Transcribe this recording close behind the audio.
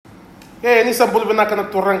Ladies and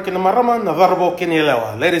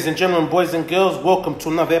gentlemen, boys and girls, welcome to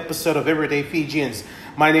another episode of Everyday Fijians.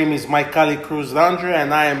 My name is Mike Ali Cruz Landry,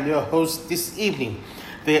 and I am your host this evening.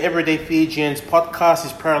 The Everyday Fijians podcast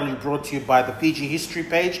is proudly brought to you by the Fiji History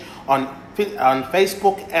page on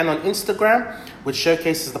Facebook and on Instagram, which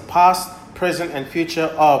showcases the past, present, and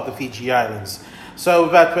future of the Fiji Islands. So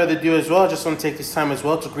without further ado as well, I just want to take this time as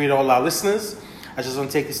well to greet all our listeners. I just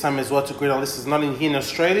want to take this time as well to greet our listeners not only here in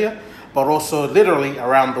Australia, but also literally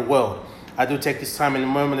around the world. I do take this time in a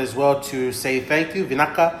moment as well to say thank you,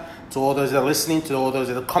 Vinaka, to all those that are listening, to all those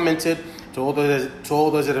that have commented, to all those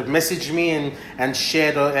that have messaged me and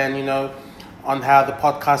shared on how the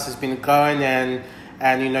podcast has been going and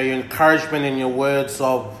your encouragement and your words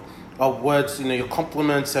of words, your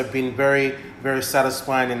compliments have been very, very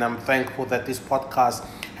satisfying, and I'm thankful that this podcast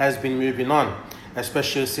has been moving on,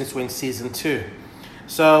 especially since we're in season 2.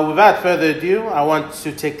 So without further ado, I want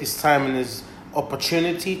to take this time and this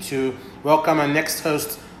opportunity to welcome our next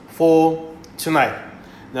host for tonight.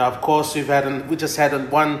 Now, of course, we just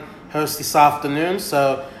had one host this afternoon,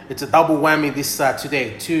 so it's a double whammy this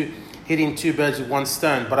today, hitting two birds with one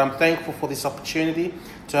stone. But I'm thankful for this opportunity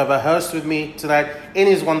to have a host with me tonight in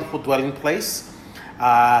his wonderful dwelling place.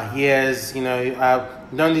 He has,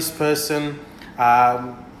 I've known this person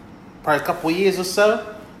probably a couple of years or so.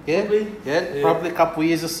 Probably a couple of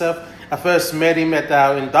years or so. I first met him at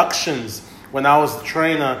our inductions when I was the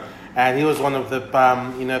trainer, and he was one of the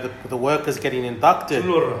the workers getting inducted.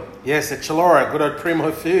 Chilora. Yes, at Chilora, good old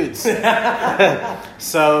Primo Foods.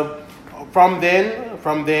 So from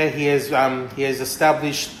there he has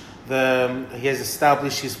established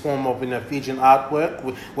his form of Fijian artwork,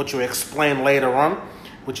 which we'll explain later on,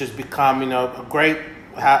 which has become a great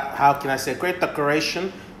great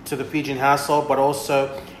decoration to the Fijian household, but also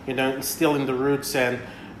instilling the roots and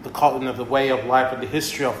the way of life and the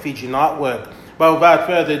history of Fijian artwork. But without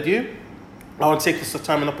further ado, I want to take this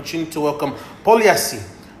time and opportunity to welcome Poliasi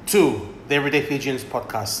to the Everyday Fijians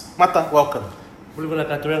podcast. Mata, welcome.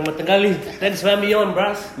 Thanks for having me on,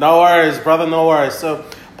 bros. No worries, brother, no worries. So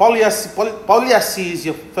Poliasi is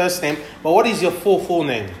your first name, but what is your full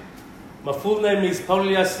name? My full name is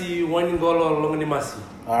Poliasi Wainingolo Longanimasi.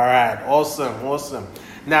 All right, awesome.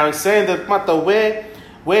 Now, in saying that, Mata, where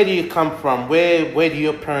do you come from? Where do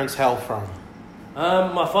your parents hail from?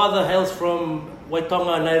 My father hails from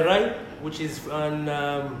Waitonga Nairai, which is on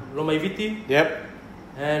Lomaiviti. Yep.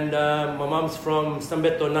 And my mom's from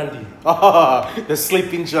Stambeto Nandi. Oh, the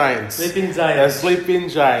sleeping giants. The sleeping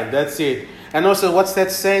giant. That's it. And also, what's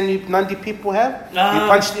that saying you Nandi people have? You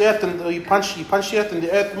punch the earth and you punch the earth and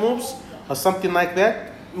the earth moves, or something like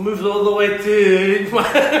that. Moves all the way to.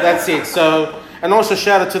 That's it. So. And also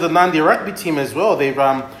shout out to the Nandi rugby team as well. They're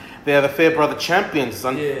the Fairbrother champions.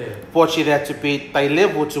 Unfortunately, they had to beat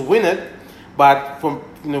Tailevu to win it. But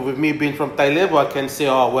with me being from Tailevu, I can say,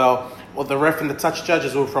 the ref and the touch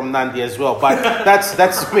judges were from Nandi as well. But that's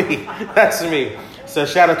me. That's me. So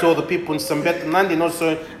shout out to all the people in Stambeto Nandi and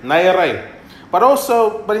also Nairai. But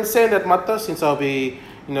in saying that, Mata, since I'll be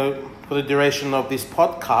for the duration of this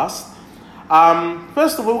podcast,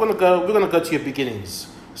 first of all we're gonna go to your beginnings.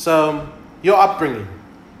 So. Your upbringing,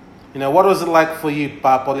 what was it like for you,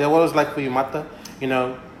 Papa? What was it like for you, Mata?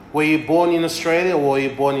 Were you born in Australia or were you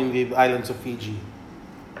born in the islands of Fiji?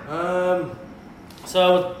 So I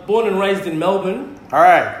was born and raised in Melbourne. All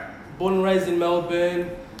right. Born and raised in Melbourne,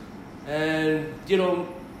 and did all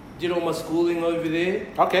my schooling over there.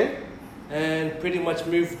 Okay. And pretty much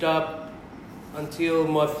moved up until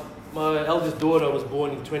my eldest daughter was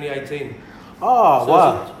born in 2018. Oh, so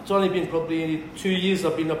wow. It's only been probably 2 years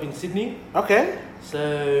I've been up in Sydney. Okay.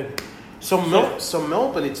 So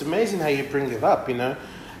Melbourne, it's amazing how you bring it up,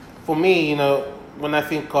 For me, when I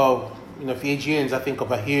think of, Fijians, I think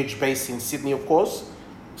of a huge base in Sydney, of course.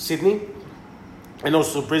 Sydney. And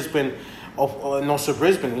also Brisbane,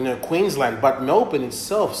 Queensland. But Melbourne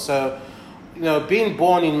itself, so... being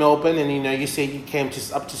born in Melbourne and, you say you came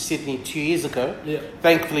up to Sydney 2 years ago. Yeah.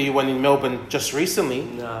 Thankfully, you went in Melbourne just recently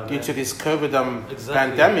due to this COVID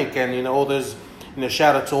pandemic and, all those,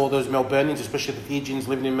 shout out to all those Melburnians, especially the Fijians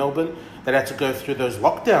living in Melbourne, that had to go through those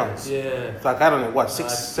lockdowns. Yeah. It's like, I don't know,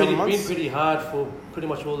 7 months? It's been pretty hard for pretty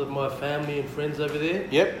much all of my family and friends over there.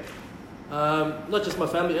 Yep. Not just my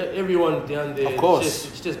family, everyone down there. Of course.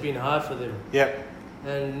 It's just been hard for them. Yep.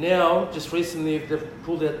 And now, just recently, they've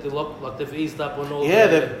pulled out the lock, like they've eased up on all. Yeah,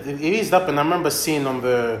 they've eased up, and I remember seeing on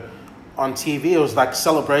TV, it was like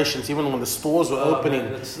celebrations, even when the stores were opening.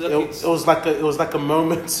 Man, it was like a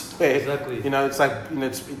moment where it's like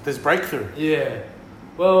there's breakthrough. Yeah,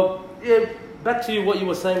 well, yeah. Back to what you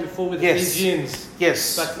were saying before with the Fijians.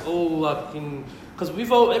 Yes. Back all like in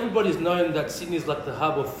because everybody's known that Sydney's like the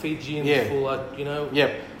hub of Fijians for like, you know.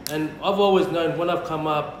 Yep. And I've always known when I've come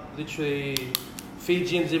up, literally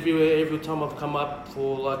Fijians everywhere. Every time I've come up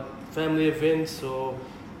for like family events, or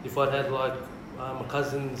if I'd had like my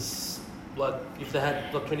cousins, like if they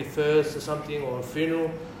had like 21st or something, or a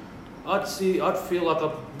funeral, I'd feel like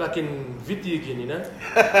I'm back in Viti again, you know.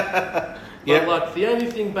 But like the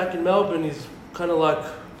only thing back in Melbourne is kind of like,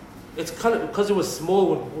 it's kind of because it was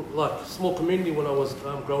small community when I was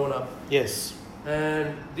growing up. Yes.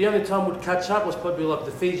 And the only time we'd catch up was probably like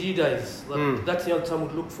the Fiji days. Like that's the only time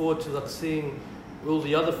we'd look forward to like seeing all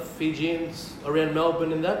the other Fijians around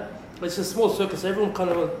Melbourne and that. But it's a small circus. Everyone kind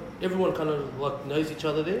of like knows each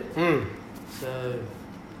other there. So,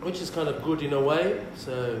 which is kind of good in a way.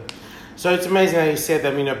 So it's amazing how you said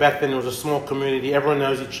that. You know, back then it was a small community. Everyone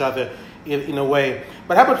knows each other in a way.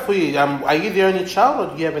 But how about for you? Are you the only child,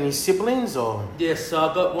 or do you have any siblings? Or yes, so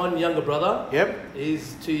I've got one younger brother. Yep.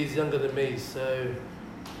 He's 2 years younger than me. So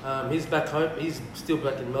he's back home. He's still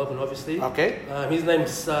back in Melbourne, obviously. Okay. His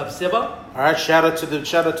name's Seba. All right. Shout out to the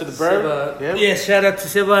bro. Yep. Yeah. Shout out to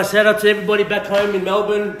Seba. Shout out to everybody back home in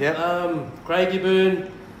Melbourne. Yep.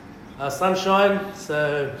 Craigieburn. Sunshine.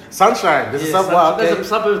 So Sunshine. There's there's a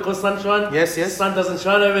suburb called Sunshine. Yes. Sun doesn't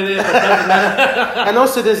shine over there, but it doesn't matter. And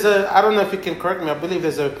also there's I don't know if you can correct me, I believe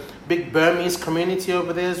there's a big Burmese community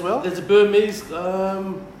over there as well. There's a Burmese,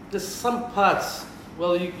 there's some parts.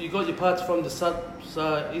 Well, you got your parts from the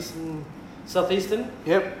southeastern.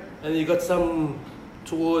 Yep. And you got some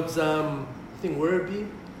towards, I think, Werribee.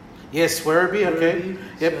 Yes, Werribee, okay.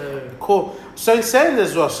 Yep, cool. So in saying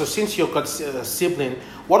this as well, so since you've got a sibling,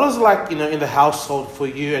 what was it like, you know, in the household for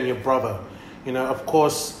you and your brother? You know, of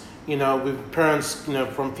course, you know, with parents, you know,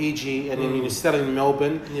 from Fiji, and then you settled in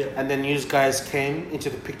Melbourne, and then you guys came into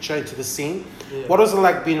the picture, into the scene. Yeah. What was it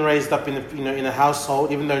like being raised up in a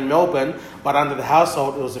household, even though in Melbourne, but under the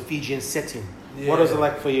household it was a Fijian setting? Yeah. What was it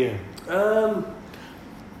like for you?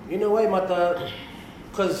 In a way, Mata,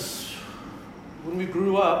 because when we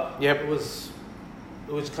grew up, yep. it was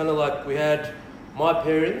kind of like we had my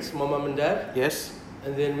parents, my mum and dad. Yes.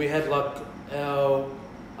 And then we had like our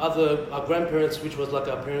grandparents, which was like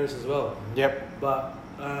our parents as well. Yep. But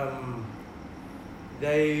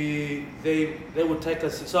they would take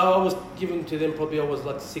us. So I was given to them probably I was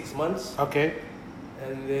like 6 months. Okay.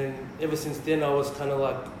 And then ever since then I was kind of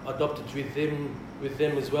like adopted with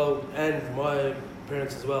them as well, and my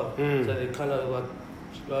parents as well. So they kind of like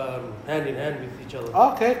hand in hand with each other.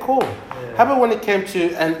 Okay, cool. Yeah. How about when it came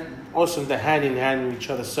to, and also the hand in hand with each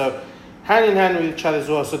other? So hand in hand with each other as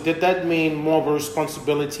well. So did that mean more of a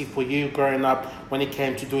responsibility for you growing up when it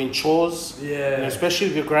came to doing chores? Yeah. You know, especially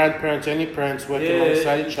with your grandparents or any parents working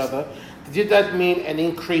alongside each other. Did that mean an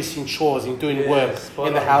increase in chores, in doing work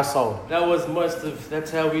in the household? That was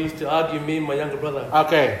that's how we used to argue, me and my younger brother.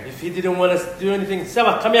 Okay. If he didn't want us to do anything,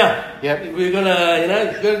 Seba, come here. Yep. We're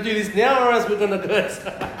gonna do this now, or else we're gonna go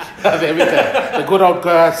outside. There we go. The good old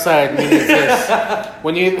go outside means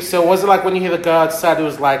this. So was it like when you hear the go outside, it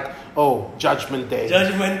was like, oh, Judgment Day.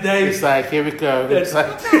 Judgment Day. It's like, here we go. It's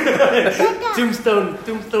like Tombstone.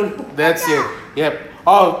 That's it. Yep.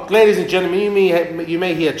 Oh, ladies and gentlemen, you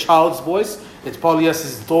may hear a child's voice. It's probably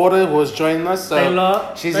us' daughter who is joining us. So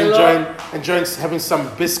Taylor. She's enjoying having some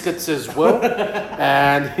biscuits as well.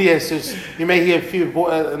 And yes, you may hear a few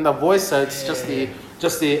in the voice. So it's just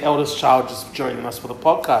the eldest child just joining us for the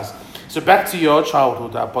podcast. So back to your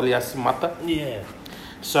childhood, Poliasi Mata. Yeah.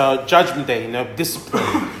 So Judgment Day, you know,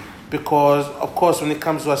 discipline. Because of course, when it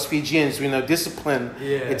comes to us Fijians, we know discipline.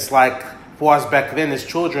 Yeah. It's like, for us back then as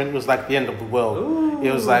children, it was like the end of the world. Ooh,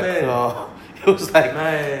 it was like,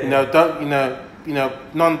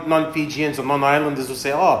 non-Fijians or non-islanders would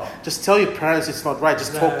say, oh, just tell your parents it's not right.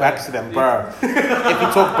 Just talk back to them, bro. If you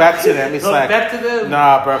talk back to them, it's talk like, back to them.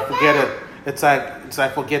 Nah, bro, forget it. It's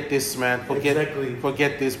like forget this, man.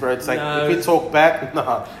 Forget this, bro. It's like, if you talk back,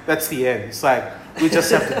 no, that's the end. It's like, we just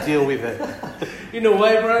have to deal with it. In a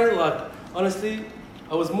way, bro, like, honestly,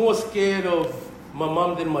 I was more scared of my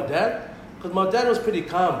mum than my dad. Because my dad was pretty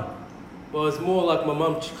calm. But it was more like my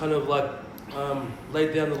mum kind of like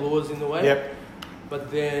laid down the laws in a way. Yep. But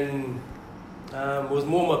then it was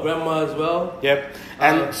more my grandma as well. Yep.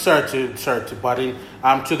 And sorry to butt in.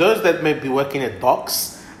 To those that may be working at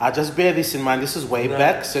docks, just bear this in mind. This is way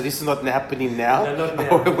back, so this is not happening now. No, not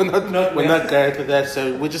now. we're not going to that.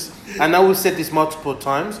 So I know we've said this multiple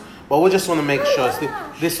times, but we just want to make sure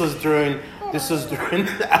this was during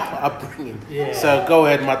our upbringing. Yeah. So go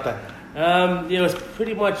ahead, Mata. It was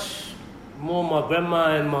pretty much more my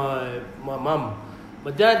grandma and my mum.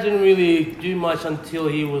 My dad didn't really do much until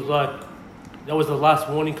he was like, that was the last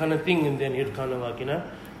warning kind of thing, and then he'd kind of like, you know.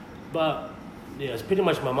 But it's pretty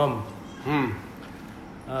much my mum. Hmm.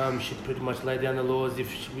 She pretty much laid down the laws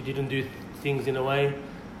if we didn't do things in a way.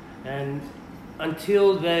 And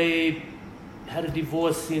until they had a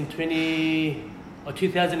divorce in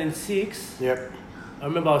 2006, Yep. I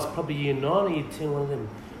remember I was probably year 9 or year 10, one of them.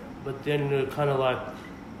 But then kind of like,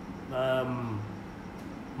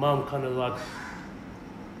 mum kind of like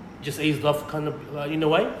just eased off kind of in a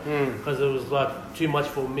way. Because it was like too much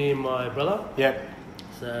for me and my brother. Yep.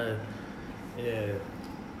 So, yeah.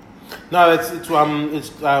 No, it's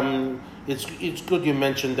good you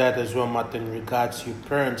mentioned that as well, Matt, in regards to your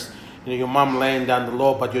parents. You know, your mum laying down the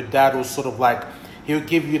law, but your dad was sort of like, he'll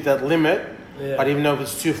give you that limit, but even though if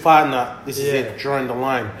it's too far, this is it, drawing the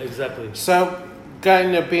line. Exactly. So,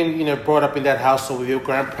 being brought up in that household with your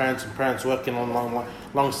grandparents and parents working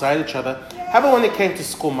alongside each other, how about when it came to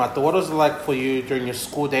school, Matt? What was it like for you during your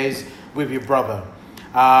school days with your brother?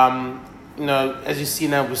 As you see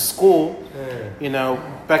now with school,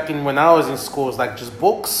 back when I was in school, it was like just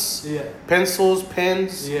books, pencils,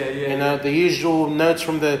 pens, the usual notes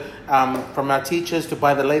from from our teachers to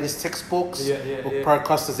buy the latest textbooks. It probably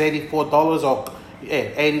cost us $84 or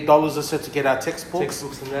 $80 or so to get our textbooks.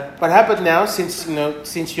 And that. But how about now, since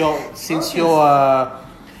you're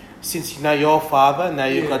a father, now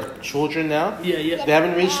you've got children now. They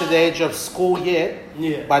haven't reached the age of school yet.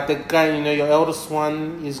 But the guy, your eldest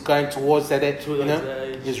one is going towards that age.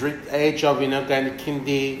 His age of going to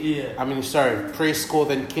preschool,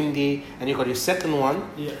 then kindy, and you got your second one.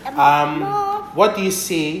 What do you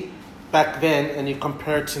see back then, and you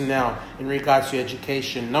compare it to now in regards to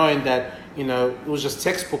education, knowing that it was just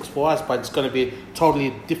textbooks for us, but it's going to be a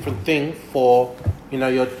totally different thing for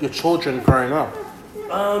your children growing up.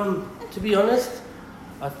 To be honest,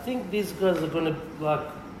 I think these guys are going to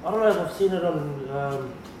I don't know if I've seen it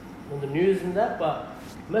on the news and that, but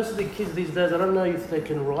most of the kids these days, I don't know if they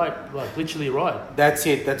can write, literally write. That's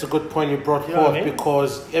it. That's a good point you brought forth,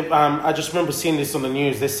 because I just remember seeing this on the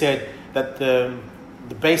news. They said that the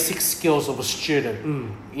basic skills of a student,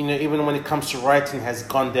 even when it comes to writing, has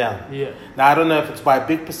gone down. Now I don't know if it's by a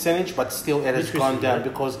big percentage, but still it has gone down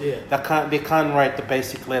because they can't write the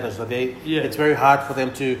basic letters. So it's very hard for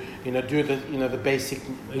them to do the basic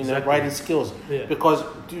writing skills. Because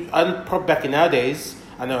back in our days,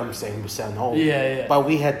 I know we sound old. But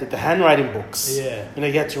we had the handwriting books. You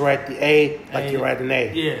had to write the A like you write an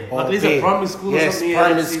A. Or at least a primary school. Yes,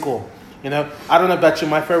 primary school. I don't know about you.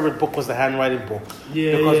 My favorite book was the handwriting book.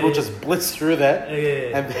 Because we'll just blitz through that.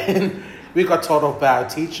 And then we got told off by our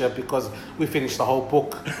teacher because we finished the whole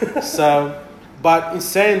book. But in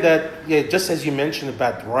saying that, just as you mentioned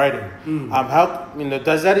about writing, how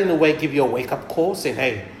does that in a way give you a wake-up call saying,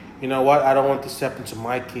 hey, you know what, I don't want this to happen to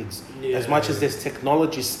my kids. As much as there's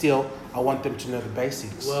technology still, I want them to know the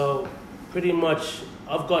basics. Well, pretty much,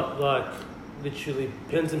 I've got literally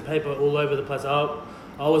pens and paper all over the place. I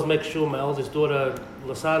always make sure my eldest daughter,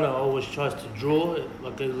 Lasana, always tries to draw,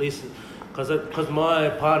 at least, because my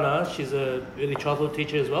partner, she's a early childhood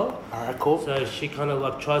teacher as well. All right, cool. So she kind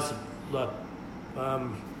of tries to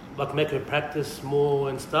make her practice more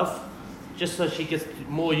and stuff, just so she gets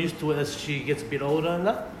more used to it as she gets a bit older and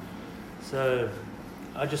that. So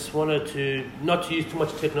I just wanted to not to use too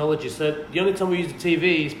much technology. So the only time we use the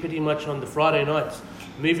TV is pretty much on the Friday nights.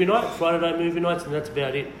 Friday night movie nights, and that's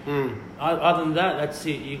about it. Other than that, that's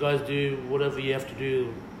it. You guys do whatever you have to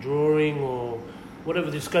do, drawing or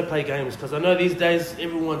whatever, just go play games. Because I know these days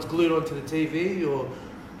everyone's glued onto the TV or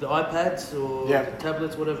the iPads or the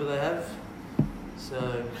tablets, whatever they have.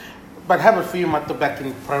 So, but how about for you, Matt, back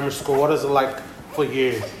in primary school? What is it like for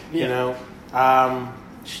you?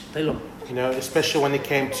 Especially when it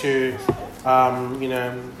came to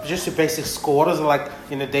just your basic school. What is it like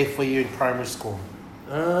in a day for you in primary school?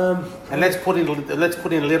 And let's put in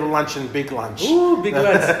little lunch and big lunch. Ooh, big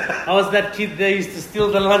lunch. I was that kid that used to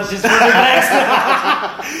steal the lunches from the bags.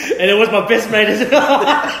 And it was my best mate as well.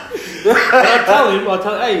 I tell him,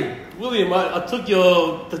 hey, William, I took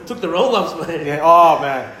the roll-ups, man. Yeah, oh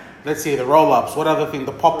man. Let's see, the roll-ups. What other thing?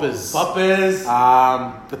 The poppers.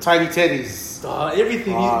 The tiny teddies.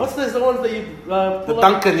 Everything. What's those the ones that you the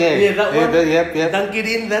Duncan, Yeah, that one. Yep. Dunk it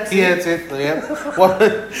in, that's it. That's it. Yeah. What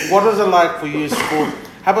was it like for you in school?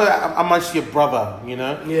 How about amongst your brother,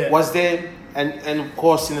 Was there, and of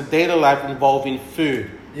course in the daily life involving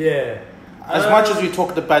food? As much as we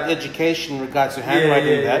talked about education in regards to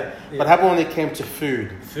handwriting but how about when it came to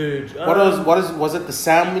food? Was it the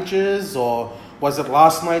sandwiches or was it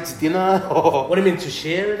last night's dinner? Or what do you mean, to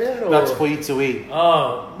share it? Or? That's for you to eat. It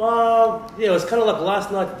was kind of like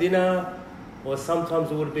last night's dinner, or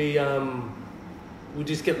sometimes it would be we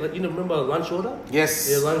just get like, remember a lunch order? Yes.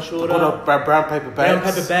 Yeah, lunch order. Put a brown paper bag. Brown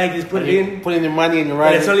paper bag, you just put it in. Put in the money and you're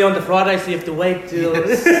And right. it's only on the Friday, so you have to wait till.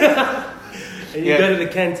 And you go to the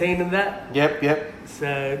canteen and that. Yep.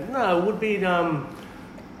 So no, it would be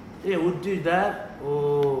we'd do that.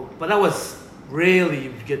 But that was rarely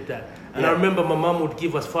you'd get that. And I remember my mum would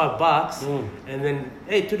give us $5, and then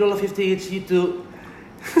hey, $2.50 each. You do.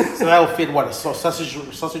 So that would fit what, a sausage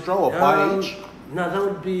roll or pie each? No, that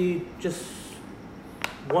would be just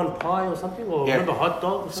one pie or something, or remember hot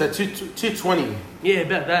dog. Or so $2.20. Yeah,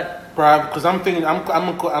 about that. Bro, because I'm thinking I'm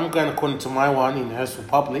going according to my one in Hurstville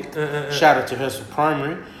Public. Shout out to Hurstville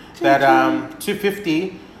Primary. That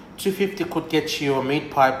 $2.50 could get you a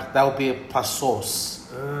meat pipe. That would be a plus sauce.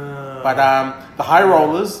 But the high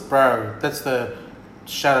rollers, bro, that's the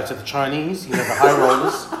shout out to the Chinese. The high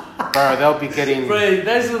rollers, bro. They'll be getting. Bro,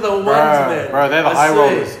 those are the ones, man. Bro, they're the high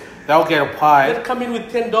rollers. They'll get a pie. They'll come in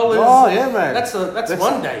with $10. Oh yeah, man. That's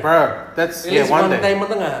one day, bro. That's one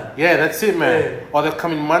day. Yeah, that's it, man. Yeah. Or they'll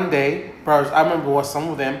come in Monday, bro. I remember some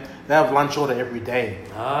of them. They have lunch order every day.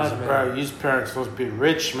 Bro, these parents must be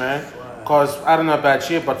rich, man. Cause I don't know about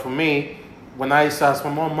you, but for me, when I used to ask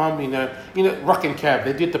my mom, Rockin' Cab,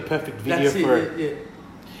 they did the perfect video for it.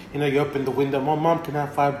 Yeah. You open the window, mom, can I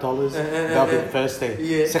have $5? That'll be the first day.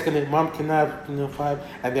 Yeah. Second day, mom, can I have $5?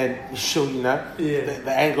 And then you show, the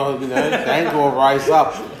anger, the anger will rise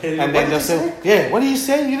up. And then they'll say, yeah, what are you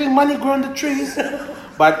saying? You think money grow on the trees?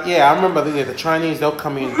 But yeah, I remember the Chinese, they'll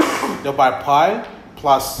come in, they'll buy pie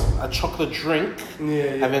plus a chocolate drink,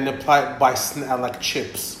 and then they'll buy like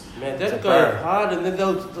chips. Man, they'd go hard, and then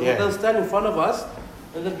they'll stand in front of us,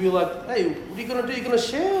 and they'll be like, hey, what are you going to do? You going to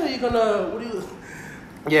share? What are you...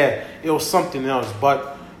 Yeah, it was something else.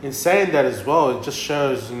 But in saying that as well, it just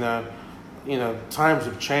shows, times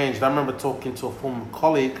have changed. I remember talking to a former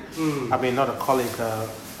colleague, not a colleague, a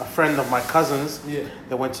friend of my cousins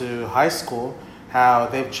that went to high school, how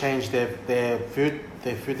they've changed their food.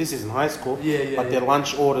 This is in high school, but their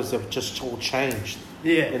lunch orders have just all changed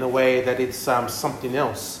in a way that it's something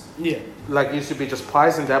else. Yeah. Like it used to be just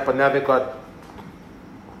pies and that, but now they've got,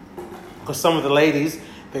 because some of the ladies,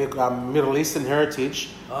 they've got Middle Eastern heritage.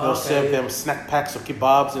 They'll serve them snack packs or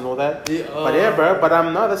kebabs and all that. Yeah,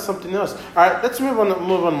 but no, that's something else. All right, let's move on.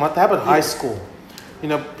 How about high school?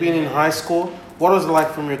 Being in high school, what was it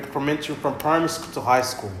like from primary school to high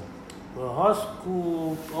school? Well, high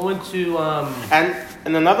school, I went to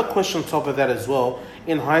And another question on top of that as well.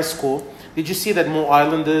 In high school, did you see that more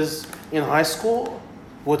Islanders in high school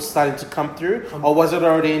were starting to come through, or was it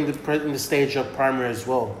already in the stage of primary as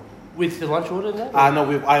well? With the lunch order then? No,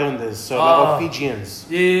 with Islanders, so like Fijians.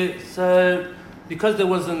 Yeah, so because there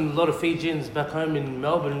wasn't a lot of Fijians back home in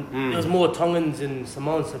Melbourne, there was more Tongans and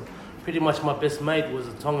Samoans, so pretty much my best mate was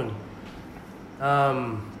a Tongan.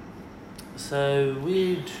 So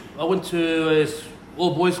I went to a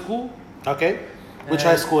all-boys school. Okay. Which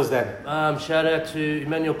high school is that? Shout out to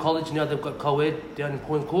Emmanuel College, now they've got co-ed down in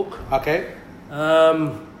Point Cook. Okay.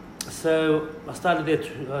 So I started there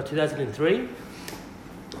 2003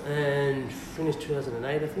 and finished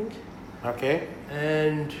 2008, I think. Okay.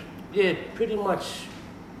 And yeah, pretty much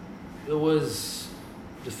it was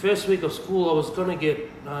the first week of school. I was gonna get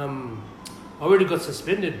I already got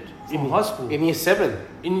suspended from high school. In year 7?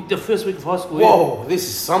 In the first week of high school. Whoa, this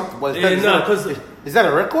is something. Is that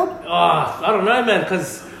a record? I don't know, man,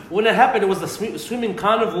 because when it happened, it was the swimming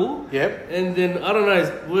carnival. Yep. And then, I don't know,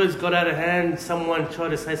 words got out of hand. Someone tried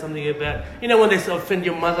to say something about, when they offend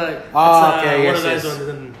your mother. Okay, one of those ones.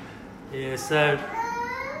 And, so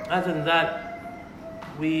other than that,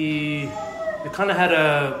 we kind of had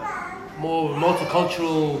a more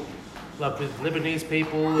multicultural, like with Lebanese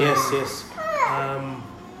people. Yes.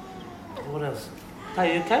 What else?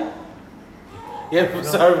 Hey, you okay? Yep, I'm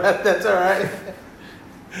sorry about that. That's all right.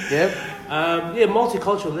 Yep.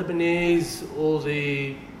 Multicultural Lebanese, all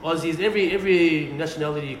the Aussies, every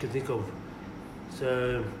nationality you can think of.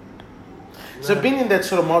 So being in that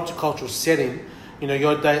sort of multicultural setting,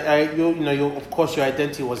 of course your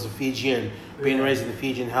identity was a Fijian, being raised in a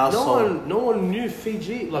Fijian household. No one knew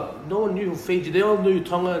Fiji. No one knew Fiji. They all knew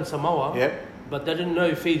Tonga and Samoa. Yep. But they didn't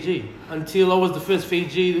know Fiji until I was the first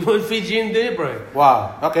Fijian there, bro.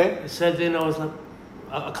 Wow. Okay. So then I was like,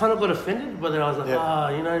 I kind of got offended, but then I was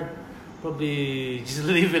like, probably just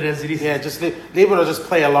leave it as it is. Yeah, just leave it or just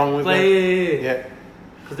play along with it. Yeah.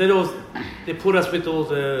 Because they put us with all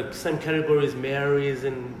the same categories, Maoris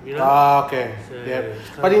and, okay.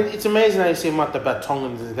 So But it's amazing how you see about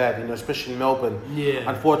Tongans and that, especially in Melbourne. Yeah.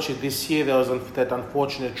 Unfortunately, this year there was that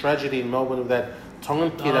unfortunate tragedy in Melbourne with that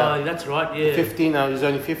Tongan kid. That's right, yeah. 15, he's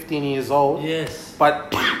only 15 years old. Yes.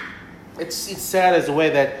 But it's sad as a way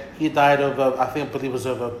that he died over. I believe it was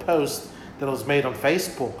over a post that was made on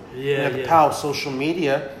Facebook. The power of social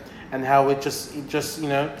media, and how it just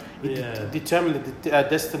determined the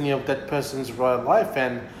destiny of that person's life.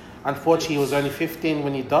 And unfortunately, he was only 15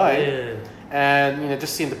 when he died. Yeah. And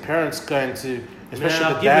just seeing the parents going to, especially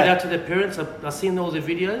I'll the give dad. it out to the parents. I've seen all the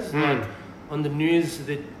videos like on the news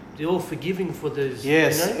that they're all forgiving for those.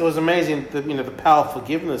 Yes, it was amazing. The power of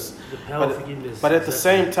forgiveness. The power of forgiveness. But at the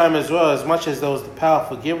same time as well, as much as there was the power of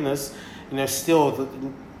forgiveness, still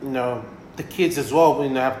the kids as well,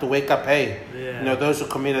 have to wake up. Hey, those who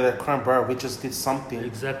committed that crime, bro, we just did something.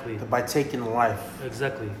 Exactly. By taking life.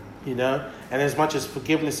 Exactly. And as much as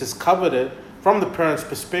forgiveness is covered it from the parents'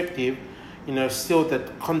 perspective, still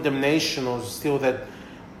that condemnation or still that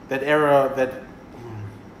error,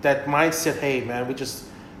 that mindset. Hey, man, we just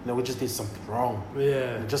did something wrong.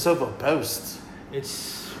 Yeah. Just over a post.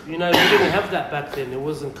 It's we didn't have that back then. It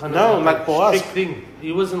wasn't kind of like for us. Big thing.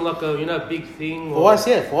 It wasn't like a big thing. For us,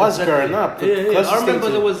 growing up. I remember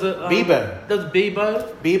there was a Bebo. There was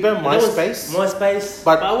Bebo. MySpace. MySpace.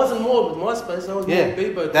 But I wasn't more with MySpace. I was more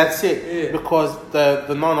Bebo. That's it. Yeah. Because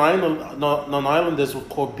the non-islanders were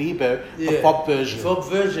called Bebo, the pop version.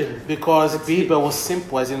 Because Bebo was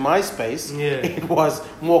simple, as in MySpace. Yeah. It was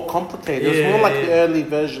more complicated. It was more like the early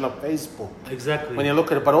version of Facebook. Exactly. When you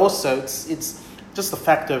look at it, but also it's just the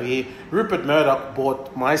fact over here. Rupert Murdoch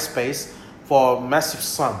bought MySpace for a massive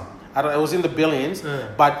sum. It was in the billions,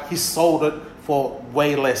 but he sold it for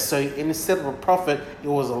way less. So instead of a profit, it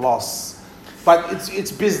was a loss. But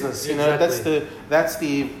it's business, Exactly.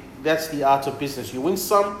 That's the art of business. You win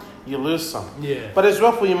some, you lose some. Yeah. But as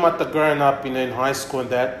well for you, Matt, growing up, in high school and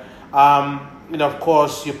that, of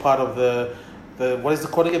course, you're part of the what is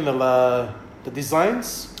it called again? The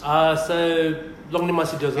designs. So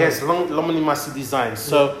Longni Designs. Yes, Longni Designs.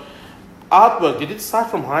 So artwork, did it start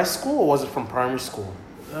from high school or was it from primary school?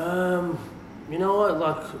 You know what,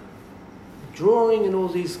 like drawing and all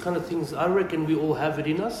these kind of things, I reckon we all have it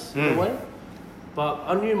in us in a way. But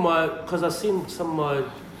I knew because I've seen some of my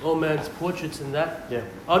old man's portraits and that. Yeah.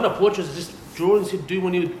 Oh, not portraits, just drawings he'd do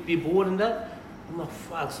when he would be bored and that. I'm like,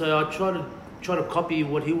 fuck. So I try to copy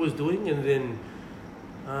what he was doing, and then,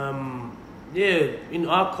 in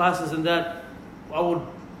art classes and that, I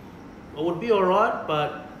would be alright,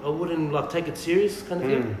 but I wouldn't take it serious kind of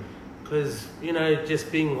thing. Because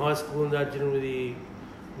just being in high school and that, didn't really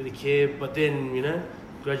care. But then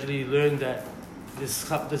gradually learned that there's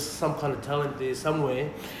some kind of talent there somewhere.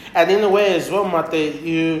 And in a way as well,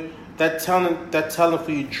 Mate, that talent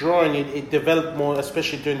for you drawing, it developed more,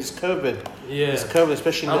 especially during this COVID. Yeah. This COVID,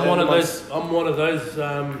 especially. I'm one of those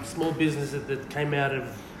small businesses that came out of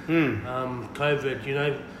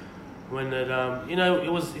COVID. When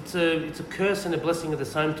it's a curse and a blessing at the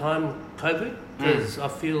same time, COVID, because I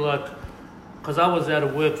feel like, because I was out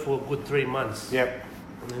of work for a good 3 months. Yep.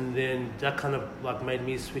 And then that kind of made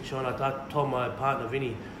me switch on. I told my partner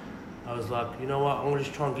Vinny, I was like, you know what, I'm gonna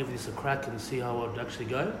just try and give this a crack and see how it actually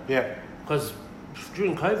go. Yeah. Because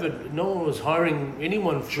during COVID, no one was hiring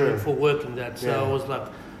anyone for work and that, so I was like,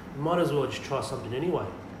 might as well just try something anyway.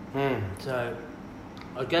 So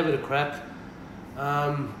I gave it a crack.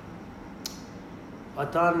 I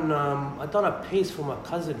done a piece for my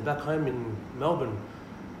cousin back home in Melbourne.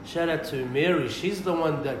 Shout out to Mary. She's the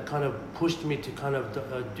one that kind of pushed me to kind of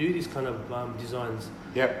do these kind of designs.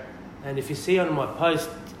 Yep. And if you see on my post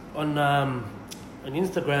on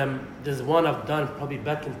Instagram, there's one I've done probably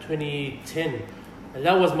back in 2010, and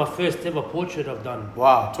that was my first ever portrait I've done.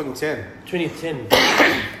 Wow, 2010. 2010.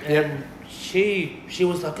 And she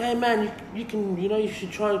was like, "Hey man, you can you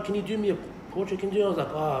should try. Can you do me a portrait? Can you do?" I was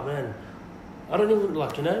like, "Oh man, I don't even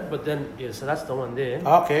but then, so that's the one there."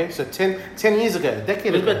 Okay, so 10 years ago, a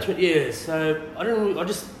decade ago. About 20, yeah, so I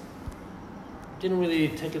just didn't really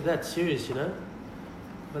take it that serious,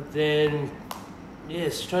 But then,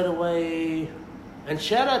 straight away, and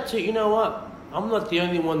shout out to, I'm not the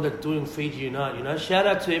only one that's doing Fijian art, Shout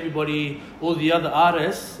out to everybody, all the other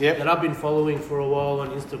artists that I've been following for a while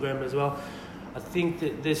on Instagram as well. I think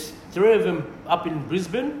that there's 3 of them up in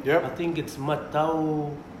Brisbane. Yep. I think it's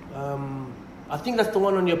Matau. I think that's the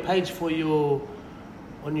one on your page for the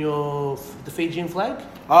Fijian flag.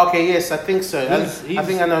 Okay, yes, I think so. I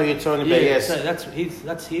think I know who you're talking about. Yes, so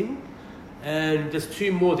that's him. And there's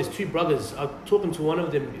 2 more. There's 2 brothers. I was talking to one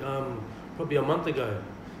of them probably a month ago.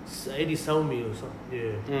 Eddie Salmi or something.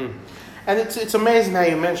 Yeah. And it's amazing how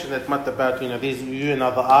you mentioned that, Matt, about these you and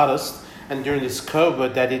other artists, and during this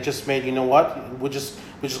COVID that it just made we're just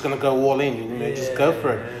gonna go all in. Just go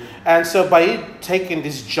for it. And so by you taking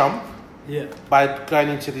this jump. Yeah. By going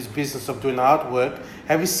into this business of doing artwork,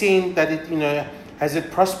 have you seen that it, has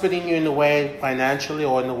it prospered in you in a way financially,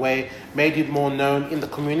 or in a way made you more known in the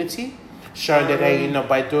community, showing that, hey,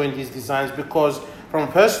 by doing these designs? Because from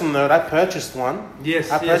a personal note, I purchased one. Yes,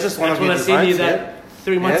 I purchased one that's of your when I designs. seen you that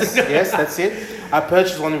 3 months ago. Yes, that's it. I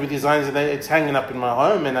purchased one of your designs, and it's hanging up in my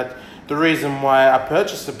home. And the reason why I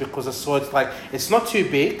purchased it, because I saw it's not too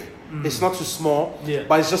big, it's not too small,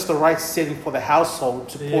 but it's just the right setting for the household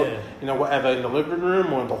to put, whatever, in the living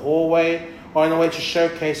room or in the hallway, or in a way to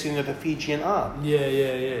showcase, the Fijian art.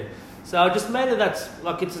 Yeah. So I just made it that's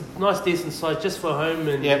like, it's a nice decent size just for home,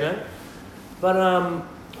 and But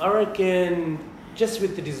I reckon just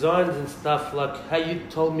with the designs and stuff, like how you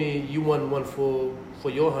told me you want one for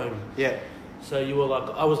your home. Yeah. So you were like,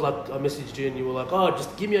 I messaged you and you were like, oh,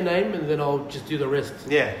 just give me a name and then I'll just do the rest.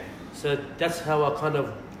 Yeah. So that's how I kind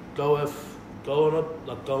of go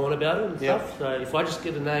on about it and stuff. So if I just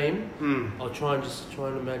get a name, I'll try and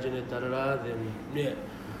imagine it, then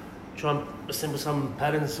try and assemble some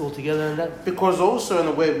patterns all together and that. Because also in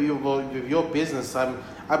a way with your business,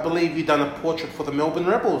 I believe you've done a portrait for the Melbourne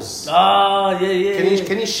Rebels. Oh, yeah.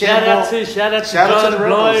 Can you share Shout out to John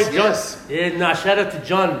Blow. Yes. Shout out to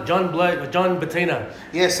John Blow, John Bettina.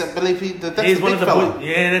 Yes, I believe that's He's the one big of the fella.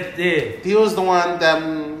 Yeah. He was the one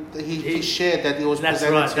that he shared that he was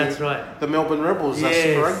presented to the Melbourne Rebels,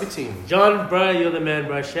 Super Rugby team. John, bro, you're the man,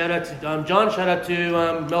 bro. Shout out to John. Shout out to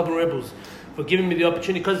Melbourne Rebels for giving me the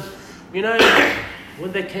opportunity, because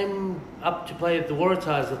when they came up to play at the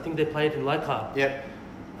Waratahs, I think they played in Leichhardt. Yep.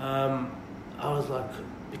 I was like,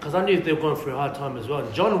 because I knew they were going through a hard time as well.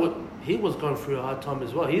 And John, he was going through a hard time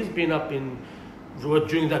as well. He's been up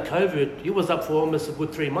during that COVID. He was up for almost a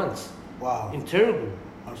good 3 months. Wow. In Terrible.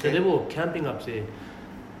 Okay. So they were camping up there.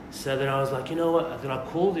 So then I was like, you know what? Then I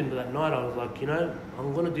called him that night. I was like,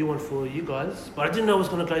 I'm going to do one for you guys. But I didn't know it was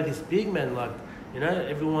going to go this big, man. Like,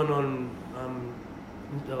 everyone on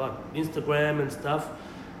like Instagram and stuff.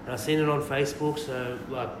 And I seen it on Facebook. So,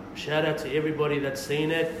 like, shout out to everybody that's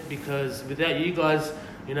seen it. Because without you guys,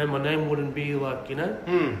 my name wouldn't be like,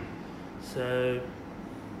 So,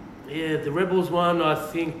 yeah, the Rebels one, I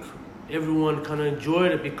think everyone kind of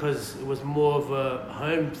enjoyed it because it was more of a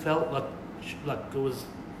home felt, like it was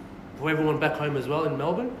for everyone back home as well in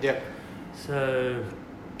Melbourne. Yeah. So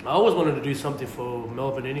I always wanted to do something for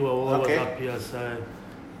Melbourne anyway, while I was up here. So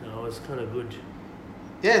it was kind of good.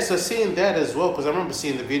 Yeah, so seeing that as well, because I remember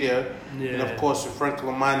seeing the video, Yeah. and of course with Frank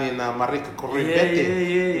Lomani and Marika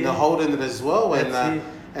Corribete, holding it as well,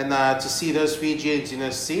 and to see those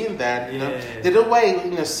Fijians, seeing that, did a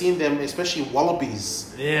way, seeing them, especially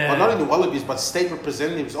Wallabies, well, not only Wallabies, but state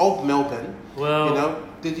representatives of Melbourne, well,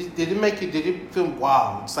 did you feel,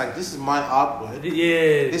 wow, it's like, this is my artwork,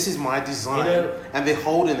 this is my design, and they're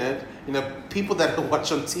holding it, people that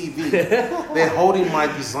watch on TV, they're holding my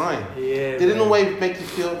design. Did in a way make you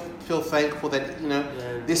feel thankful that,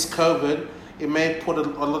 this COVID, it may put a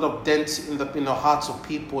lot of dents in the hearts of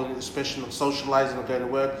people, and especially socializing or going to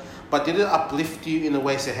work. But did it uplift you in a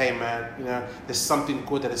way? Say, hey man, there's something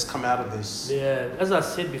good that has come out of this. Yeah, as I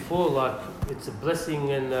said before, like it's a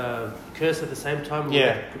blessing and a curse at the same time.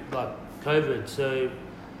 Yeah. Like COVID, so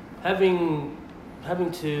having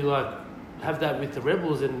to like have that with the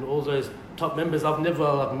Rebels and all those top members I've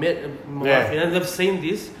never met in my life, and they've seen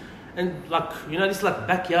this. And this is like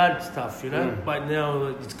backyard stuff, But now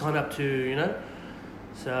it's gone up to,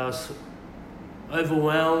 so I was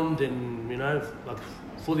overwhelmed and, like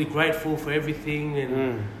fully grateful for everything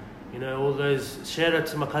and, all those. Shout out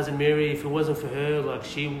to my cousin Mary. If it wasn't for her,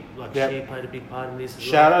 she played a big part in this as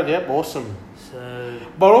Shout out, awesome. So,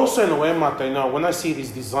 but also in a way, Marta, when I see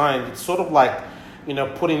this design, it's sort of like,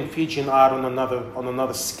 putting Fijian art on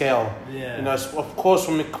another scale. Yeah. Of course,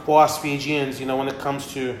 for us Fijians, when it comes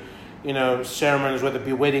to ceremonies, whether it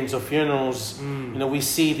be weddings or funerals, we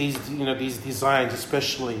see these designs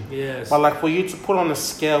especially. Yes. But like for you to put on a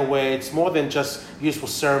scale where it's more than just used for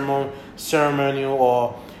ceremonial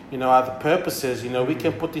or other purposes, we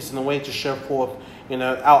can put this in a way to show forth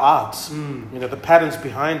our arts, the patterns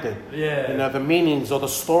behind it, the meanings or the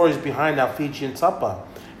stories behind our Fijian tapa.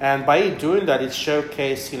 And by you doing that, it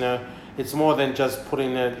showcase, it's more than just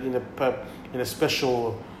putting it in a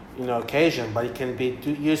special occasion, but it can be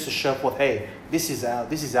used to show forth, hey, this is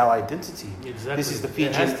our identity. Exactly. This is the Fijian.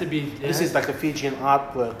 It has to be. This is like a Fijian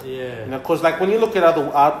artwork. Yeah. Because like when you look at other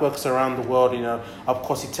artworks around the world, of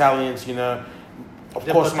course Italians, of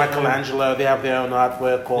course Michelangelo, they have their own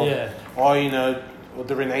artwork, or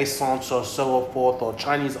the Renaissance or so forth, or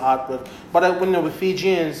Chinese artwork. But when with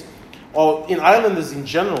Fijians, or in islanders in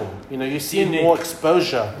general, you're seeing more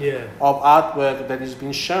exposure of artwork that is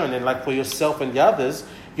being shown. And like for yourself and the others,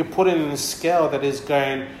 you put it in a scale that is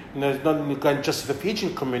going, it's not only going just to the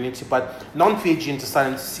Fijian community, but non-Fijians are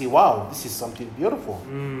starting to see, wow, this is something beautiful.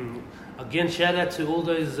 Again, shout out to all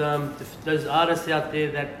those artists out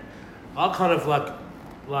there that are kind of like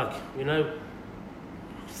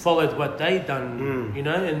followed what they done,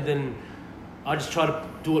 and then I just try to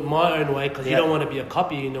do it my own way, because you don't want to be a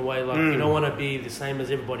copy in a way, like you don't want to be the same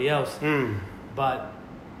as everybody else. But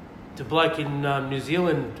the bloke in New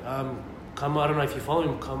Zealand, I don't know if you follow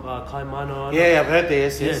him, Kaimano. Yeah, I've heard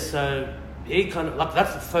this. Yeah, so he kind of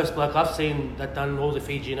that's the first bloke I've seen that done all the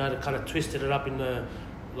Fijian art, that kind of twisted it up in a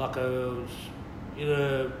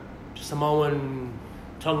Samoan,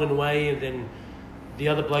 Tongan way, and then the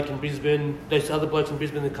other bloke in Brisbane, those other blokes in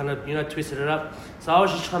Brisbane, that kind of twisted it up. So I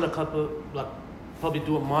was just trying to probably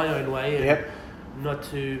do it my own way, and not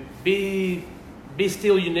to be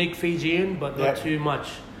still unique Fijian, but not too much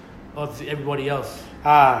of everybody else.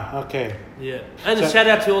 Okay. Yeah, and shout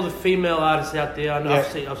out to all the female artists out there. I know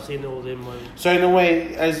I've seen all them. So in a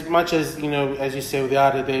way, as much as as you say with the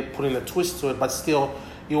art, they put in a twist to it, but still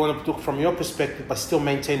you want to look from your perspective, but still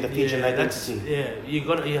maintain the Fijian identity. You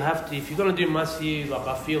have to. If you're gonna do Masi,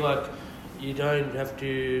 I feel like you don't have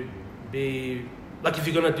to be like, if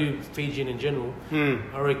you're gonna do Fijian in general.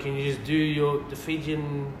 I reckon you just do the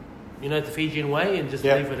Fijian. The Fijian way, and just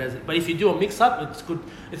leave it as it. But if you do a mix-up, it's good.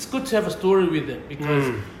 It's good to have a story with it,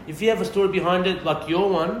 because if you have a story behind it, like your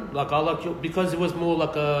one, like I like your, because it was more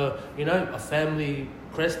like a family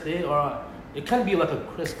crest there, or it can be like a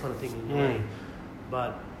crest kind of thing in a way.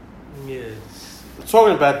 But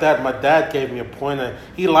talking about that, my dad gave me a pointer.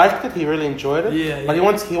 He liked it. He really enjoyed it. But he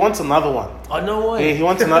wants another one. Oh, no way. Yeah, he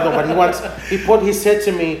wants another one. He said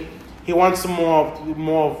to me, he wants more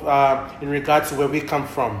in regards to where we come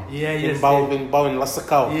from. In Bau in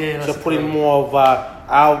Lasakau. So putting more of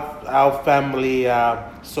our family,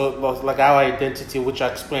 so like our identity, which I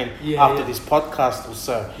explained after this podcast or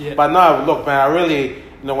so. But no, look, man, I really,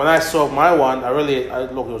 when I saw my one,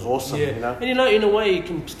 it was awesome. And in a way, you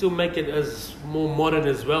can still make it as more modern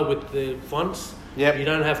as well with the fonts. You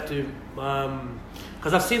don't have to.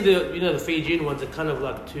 Because I've seen the Fijian ones are kind of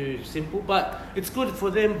like too simple, but it's good for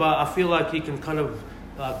them. But I feel like you can kind of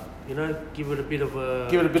give it a bit of a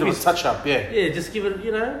twist. Of a touch up, just give it a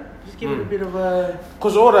bit of a.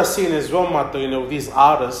 Because what I've seen as well, Mato, these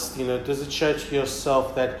artists, does it show to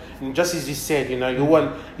yourself that, just as you said, you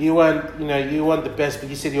want the best, but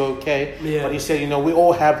you said you're okay. But you said, we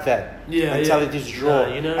all have that mentality to draw,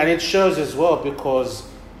 and it shows as well, because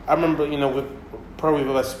I remember, with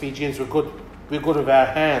us Fijians, we're good with our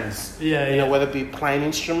hands. Whether it be playing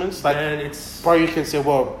instruments. Like, probably you can say,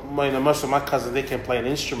 well, most of my cousins, they can play an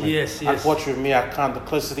instrument. Unfortunately, with me, I can't. The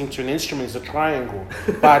closest thing to an instrument is a triangle.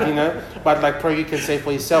 But, but like probably you can say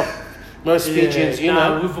for yourself, most Fijians,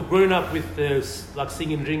 we've grown up with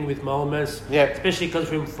singing ring with Maomas. Especially because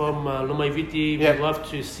we're from Lomaiviti, we love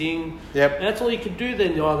to sing. And that's all you can do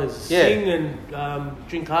then in the islands. Sing and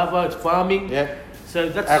drink kava, it's farming. So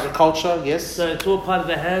that's agriculture, yes. So it's all part of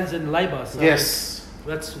the hands and labour. So yes.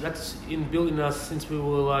 That's inbuilt in us since we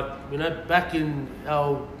were back in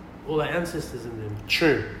all our ancestors in them.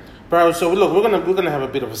 True. Bro, so look, we're gonna have a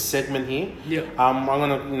bit of a segment here. We're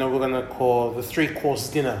gonna call the 3-course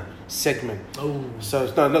dinner segment. Oh. So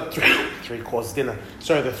no, not 3-course dinner.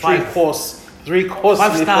 Sorry, the 3-course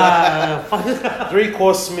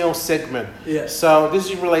 3-course meal segment. So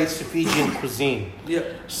this relates to Fijian cuisine.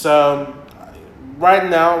 So right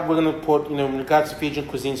now, we're going to put, in regards to Fijian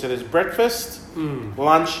cuisine, so there's breakfast,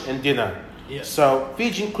 lunch, and dinner. So,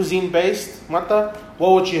 Fijian cuisine based, Mata,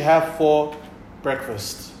 what would you have for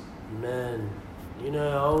breakfast? Man,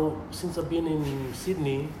 since I've been in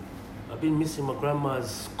Sydney, I've been missing my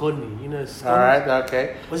grandma's scone. Scone. Alright,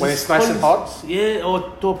 okay. When it's nice and hot? Yeah,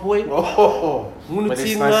 or topoi. When it's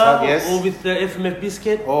nice and hot, yes. Or with the FMF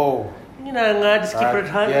biscuit. Just keep it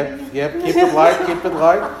hot. Yep. Keep it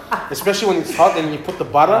light. Especially when it's hot and you put the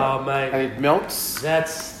butter and it melts.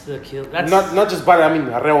 That's the kill. Not just butter, I mean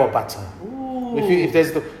rewa butter. If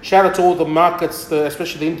there's shout out to all the markets,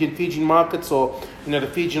 especially the Indian Fijian markets, or the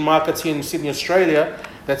Fijian markets here in Sydney, Australia,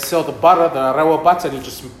 that sell the butter, the rewa butter, and you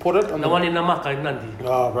just put it on the one in Namaka in Nandi.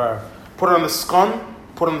 Oh, bro. Put it on the scone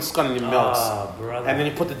and it melts. And then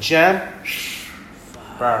you put the jam.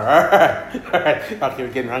 Alright. Okay, we're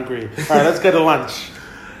getting hungry. Alright, let's go to lunch.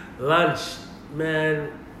 Lunch,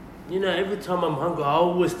 man. Every time I'm hungry, I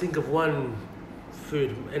always think of one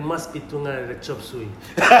food. It must be the chop suey.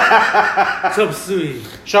 Chop suey.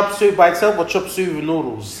 Chop suey by itself or chop suey with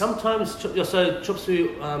noodles? Sometimes, chop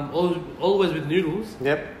suey always with noodles.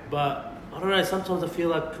 But I don't know, sometimes I feel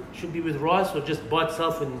like it should be with rice or just by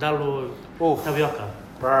itself in dal or tapioca.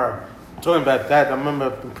 Bro. Talking about that, I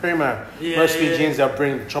remember in Prima, most Fijians they'll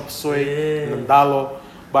bring chop suey and dalo.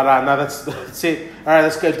 But now that's it. All right,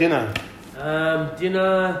 let's go dinner.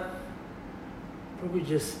 Dinner, probably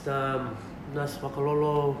just nas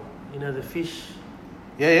makalolo, the fish.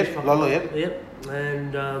 Yeah, Fish lolo, makalolo, yep.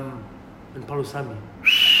 And palusami.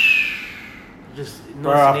 Just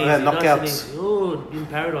Bro, nice after and that, easy. Nice and knockouts. easy. Oh, in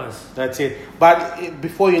paradise. That's it. But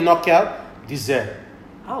before you knock out, dessert.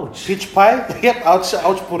 Ouch. Peach pie? Yep, ouch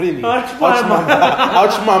purini. Ouch, mama.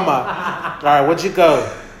 Ouch mama. Alright, what'd you go?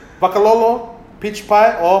 Bakalolo, peach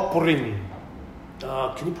pie, or purini?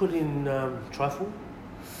 Can you put in trifle?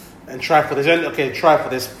 And trifle. There's only, okay, trifle.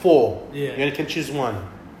 There's 4. Yeah. You only can choose one.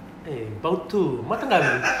 Hey, about 2.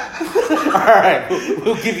 Matangami. Alright,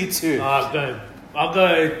 we'll give you 2. I'll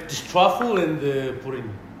go just trifle and the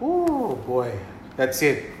pudding. Oh boy. That's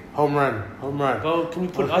it. Home run. Go, can we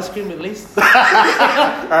put ice cream at least?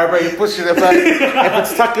 Alright, bro, you're pushing it. If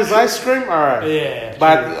it's Tucker's ice cream, alright. Yeah.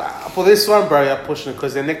 But for this one, bro, you're pushing it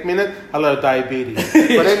because the next minute, hello, diabetes.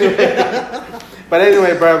 But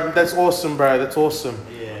anyway, bro, that's awesome, bro. That's awesome.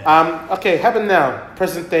 Yeah. Okay, how about now?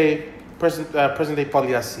 Present day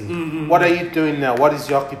Poliasi. Mm-hmm. What are you doing now? What is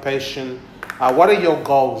your occupation? What are your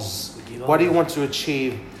goals? What do you want to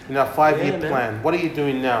achieve in a 5-year plan? What are you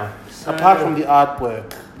doing now? So, apart from the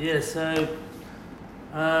artwork. Yeah, so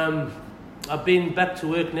I've been back to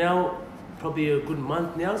work now, probably a good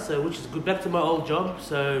month now, so which is good. Back to my old job,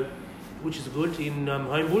 so which is good in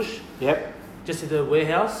Homebush. Yep. Just at the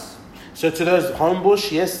warehouse. So to those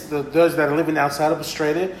Homebush, yes, those that are living outside of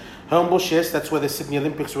Australia, Homebush, yes, that's where the Sydney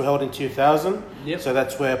Olympics were held in 2000. Yep. So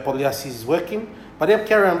that's where Poliasi is working. But yep,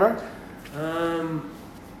 carry on, bro.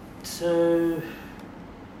 So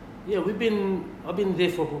yeah, I've been there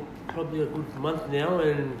for probably a good month now,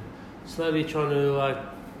 and slowly trying to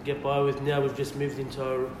get by with. Now we've just moved into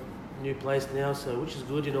a new place now, so which is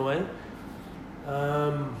good in a way.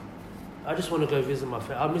 I just want to go visit my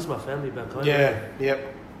family. I miss my family back home. Yeah,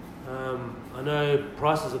 yep. I know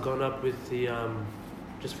prices have gone up with the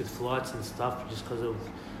just with flights and stuff, just because of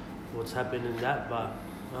what's happened and that. But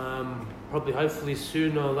probably, hopefully,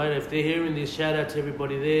 sooner or later, if they're hearing this, shout out to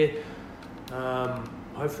everybody there.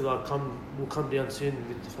 Hopefully, we'll come down soon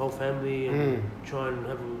with the whole family and try and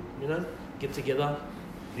have get together.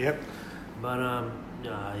 Yep. But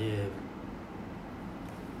yeah.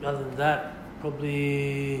 Other than that,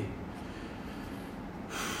 probably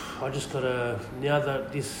I just gotta, now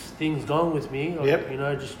that this thing's gone with me,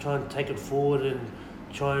 just try and take it forward and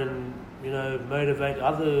try and motivate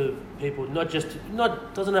other people.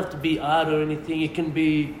 Doesn't have to be art or anything. It can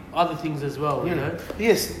be other things as well. You know.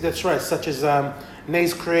 Yes, that's right. Such as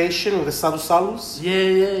Nay's creation with the salus.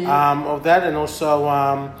 Yeah. Of that, and also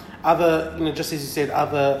other, just as you said,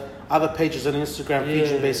 other pages on Instagram,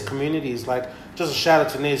 Fijian-based communities. Like, just a shout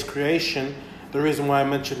out to Nay's creation. The reason why I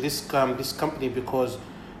mentioned this company, because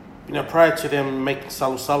prior to them making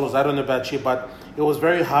salus, I don't know about you, but it was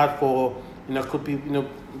very hard for it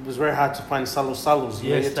was very hard to find salus.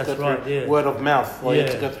 Yes, that's right. Yeah. Word of mouth, or you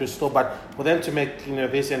have to go through a store. But for them to make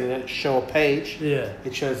this and show a page,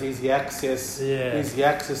 it shows easy access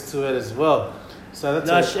to it as well. So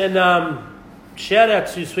that's shout out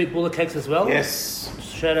to Sweet Bullet Cakes as well. Yes.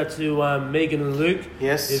 Shout out to Megan and Luke.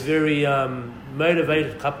 Yes. They're very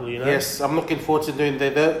motivated couple, Yes, I'm looking forward to doing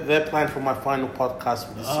their plan for my final podcast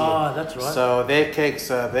for this year. Oh, that's right. So their cakes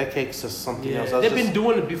are something else. They've been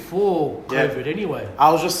doing it before COVID anyway. I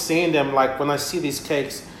was just seeing them, like when I see these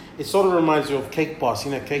cakes, it sort of reminds you of Cake Boss,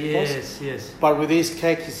 Cake Boss? Yes. But with these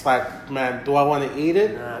cakes, it's like, man, do I want to eat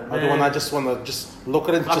it? Or do I just want to just look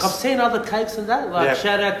at it? Like, I've seen other cakes and that.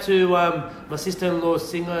 Shout out to my sister-in-law,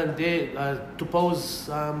 singer, and Tupo's,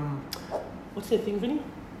 what's their thing, Vinny?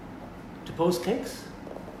 Tupo's Cakes?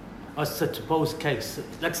 I said Tupo's Cakes.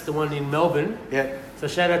 That's the one in Melbourne. Yeah. So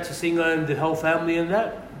shout out to Singer and the whole family and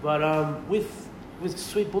that. But with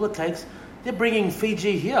Sweet Bullet Cakes, they're bringing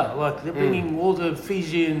Fiji here. Like, they're bringing all the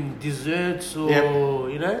Fijian desserts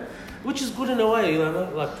which is good in a way,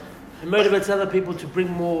 like, it motivates other people to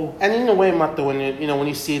bring more. And in a way, Mato, when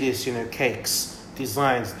you see this, cakes,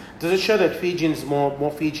 designs, does it show that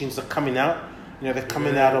more Fijians are coming out? They're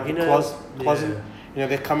coming out of the closet.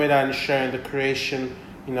 They're coming out and showing the creation,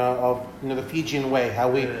 of the Fijian way, how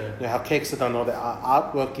we, how cakes are done, or the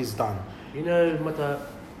artwork is done. Mata,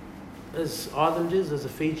 as Islanders, as a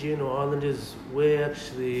Fijian or Islanders, we're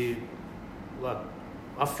actually, like,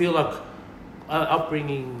 I feel like our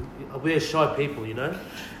upbringing, we're shy people,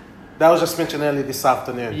 That was just mentioned earlier this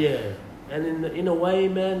afternoon. Yeah, and in a way,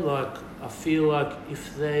 man, like, I feel like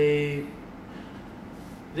there's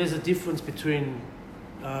a difference between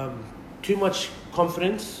too much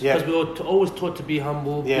confidence Yeah. because we were always taught to be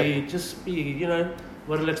humble, Yeah. be you know,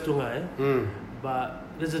 what Alex Tunga, But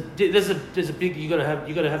there's a big you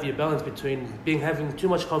gotta have your balance between having too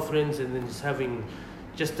much confidence and then just having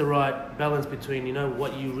just the right balance between, you know,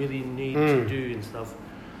 what you really need to do and stuff.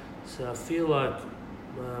 So I feel like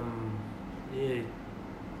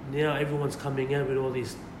now everyone's coming out with all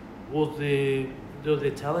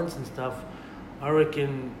their talents and stuff. I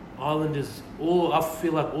reckon Islanders, I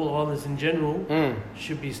feel like all Islanders in general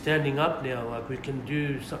should be standing up now. Like we can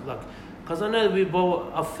do something like, because I know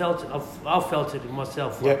I've felt it in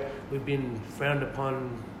myself. Like we've been frowned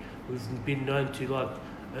upon. We've been known to like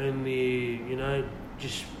only, you know,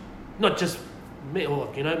 just not just me, or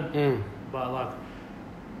like, you know, but like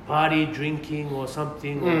party, drinking or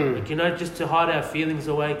something, or like, you know, just to hide our feelings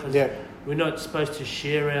away because we're not supposed to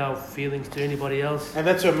share our feelings to anybody else. And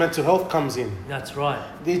that's where mental health comes in. That's right.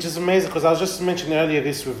 It's just amazing because I was just mentioning earlier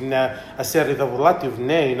this with I said it a lot with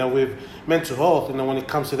Ne, you know, with mental health, you know, when it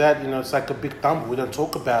comes to that, you know, it's like a big tumble. We don't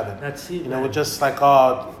talk about it. That's it. You know, we're just like,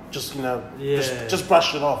 you know, just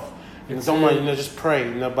brush it off. You know, don't worry, you know, just pray,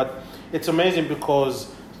 you know. But it's amazing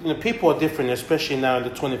because, you know, people are different, especially now in the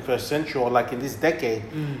 21st century or like in this decade.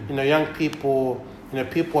 You know, young people, you know,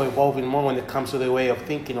 people are evolving more when it comes to their way of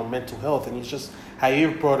thinking on mental health. And it's just how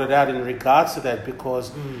you brought it out in regards to that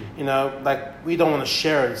because, you know, like we don't want to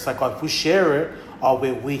share it. It's like, if we share it,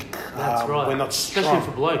 we're weak. That's right. We're not strong.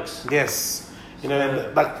 Especially for blokes. Yes. You know,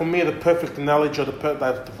 and like for me, the perfect analogy,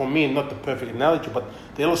 for me, not the perfect analogy, but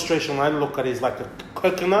the illustration I look at is like a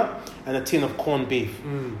coconut and a tin of corned beef.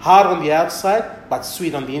 Hard on the outside, but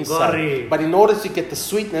sweet on the inside. But in order to get the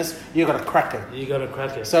sweetness, you got to crack it. You got to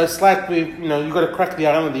crack it. So it's like you got to crack the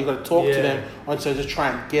island. You got to talk to them, and so just try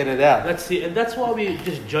and get it out. That's it, and that's why we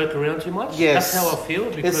just joke around too much. Yes, that's how I feel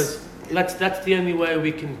because that's the only way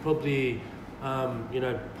we can probably, you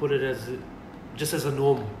know, put it just as a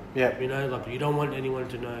norm. Yeah. You know, like you don't want anyone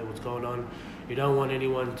to know what's going on. You don't want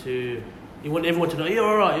anyone to. You want everyone to know you're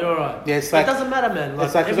all right. You're all right. Yeah, it's like, it doesn't matter, man. Like,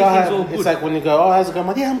 it's like everything's all good. It's like when you go, how's it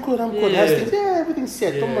going? Yeah, I'm good. How's things? Yeah, everything's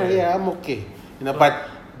set. Don't worry. Yeah, I'm okay. You know, but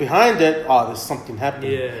behind it, there's something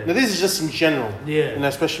happening. Yeah. Now, this is just in general. Yeah. You know,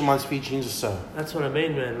 especially amongst Fijians or so. That's what I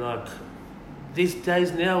mean, man. Like these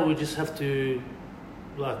days now, we just have to,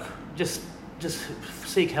 like, just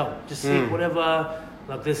seek help. Just seek whatever.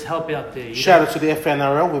 Like there's help out there. Shout out to the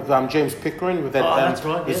FNRL with James Pickering with that that's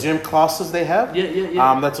right, the Zoom classes they have.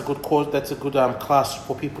 Yeah. That's a good course. That's a good class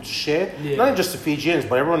for people to share. Yeah. Not just the Fijians,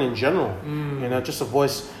 but everyone in general. You know, just a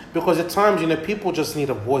voice. Because at times, you know, people just need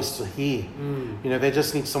a voice to hear. You know, they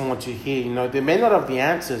just need someone to hear. You know, they may not have the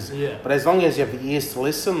answers, but as long as you have the ears to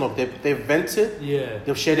listen, look, they've vented.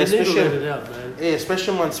 They've shared their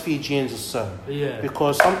especially amongst Fijians or so.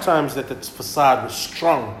 Because sometimes that facade was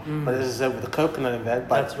strong, but as I said, with the coconut in that.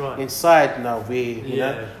 But that's right. Inside, no, you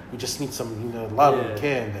know, we just need some, you know, love and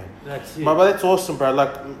care in there. That's it. But that's awesome, bro.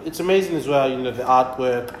 Like, it's amazing as well, you know, the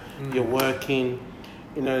artwork, you're working.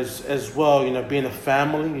 You know, as well, you know, being a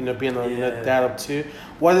family, you know, being a you know, dad of two.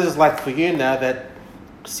 What is it like for you now that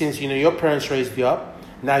since, you know, your parents raised you up,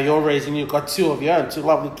 now you've got two of your own, two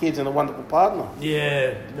lovely kids and a wonderful partner?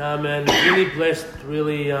 Yeah, no, man, really blessed,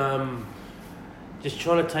 really just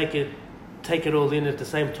trying to take it all in at the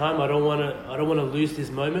same time. I don't want to lose this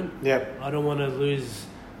moment. I don't want to lose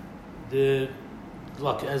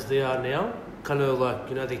like as they are now, kind of like,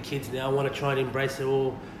 you know, the kids now. I want to try and embrace it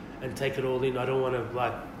all and take it all in. I don't want to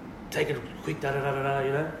like take it quick, you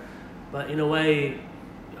know. But in a way,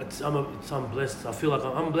 I'm blessed. I feel like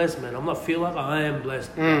I'm blessed, man. I am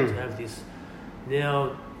blessed to have this.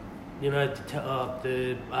 Now, you know,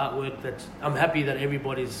 the artwork. I'm happy that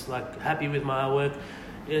everybody's like happy with my artwork,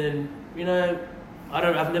 and you know,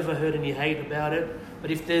 I've never heard any hate about it.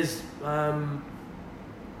 But if there's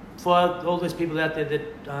for all those people out there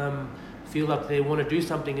that feel like they want to do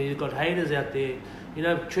something, and you've got haters out there, you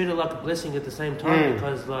know, treat it like a blessing at the same time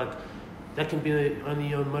because, like, that can be only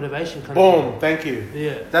your motivation. Boom, thank you.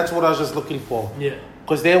 Yeah. That's what I was just looking for. Yeah.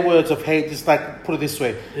 Because their words of hate, just like, put it this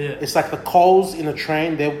way. Yeah. It's like the coals in a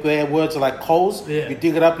train. Their words are like coals. Yeah. You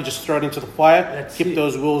dig it up, you just throw it into the fire. That's keep it.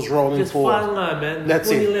 those wheels rolling just forward. Man. That's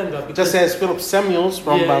it. Just as Philip Samuels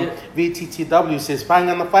from VTTW says, "Bang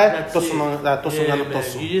on the fire, tossing on the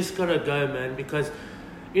toss." You just gotta go, man, because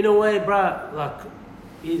in a way, bruh, like,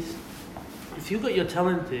 if you got your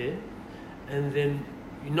talent there, and then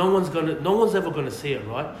no one's ever gonna see it,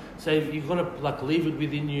 right? So you're gonna like leave it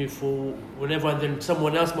within you for whenever, and then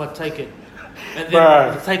someone else might take it and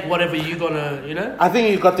Bruh. then take whatever you gonna, you know. I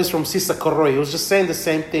think you got this from Sisa Koroi. He was just saying the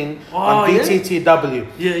same thing Oh, on yeah? BTTW.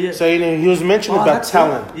 Yeah. So, he was mentioning Oh, about that's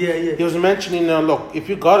talent. it. Yeah. He was mentioning, look, if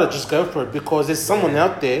you got it, just go for it, because there's someone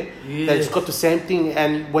out there that's got the same thing,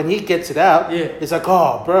 and when he gets it out, it's like,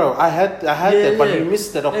 oh, bro, I had that, but you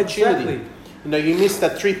missed that opportunity. Exactly. You missed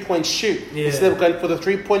that 3-point shoot. Instead of going for the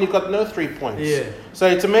 3-point, you got no 3 points. Yeah. So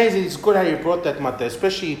it's amazing. It's good how you brought that, Mate,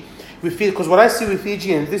 especially with Fiji, because what I see with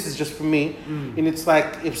Fiji, and this is just for me, and it's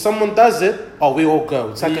like, if someone does it, we all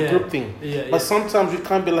go. It's like a group thing. But sometimes we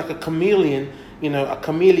can't be like a chameleon,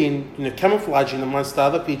 camouflaging amongst the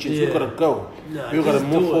other Fijians. We've got to go. We've got to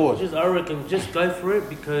move forward. I reckon just go for it,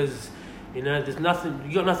 because, there's nothing,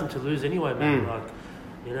 you got nothing to lose anyway, man. Like,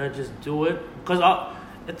 just do it. Because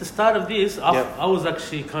at the start of this, I was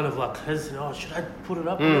actually kind of like hesitant. Should I put it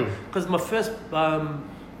up? Because my first, how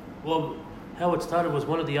it started was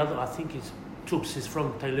one of the other, I think it's Tups, he's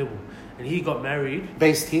from Tailebu, and he got married.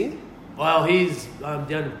 Based here? Well, he's down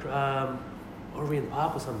in Orient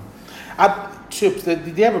Park or something. Tups,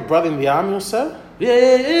 did you have a brother in the army or so?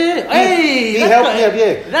 Yeah. Hey! He helped me out,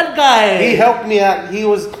 That guy! He helped me out. He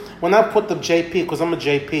was... When I put the JP, because I'm a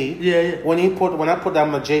JP. Yeah. When I put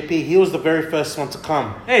down my JP, he was the very first one to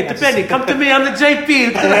come. Hey, Tepeni, come to me. I'm the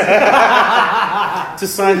JP. To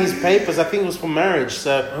sign his papers. I think it was for marriage.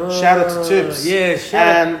 So shout out to Tips. Yeah,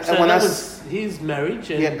 shout out. So and when that was his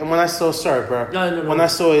marriage. And and when I saw, sorry, bro. No. When I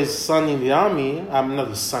saw his son in the army, not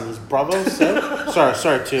his son, his brother. So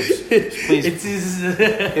sorry, Tips. Please. It's his.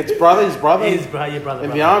 It's brother. His brother. His brother.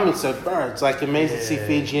 In the army, so bro, it's like amazing to see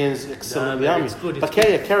Fijians excel in the army. It's good. But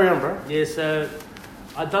carry on, bro. Yeah, so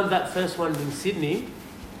I done that first one in Sydney,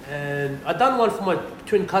 and I done one for my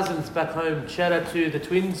twin cousins back home. Shout out to the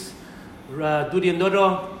twins, Dudi and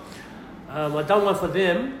Dodo. I done one for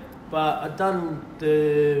them, but I done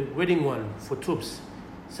the wedding one for Tups.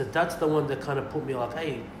 So that's the one that kind of put me like,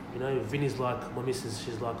 hey, Vinny's like, my missus,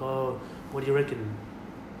 she's like, oh, what do you reckon?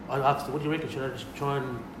 I asked her, what do you reckon? Should I just try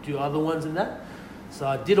and do other ones and that? So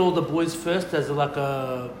I did all the boys first as like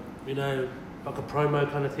a, like a promo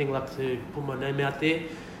kind of thing, like to put my name out there.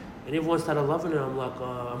 And everyone started loving it. I'm like,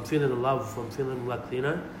 I'm feeling the love. I'm feeling like,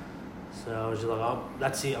 So I was just like,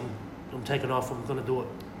 that's it. I'm taking off. I'm going to do it.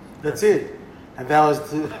 That's it. And that was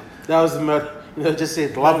the just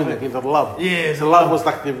said loving it, the love. Yeah. The love was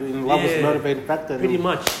like love was the motivating factor. Pretty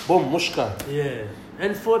much. Boom, mushka. Yeah.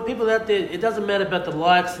 And for people out there, it doesn't matter about the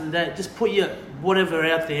likes and that. Just put your whatever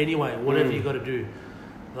out there anyway, whatever you got to do.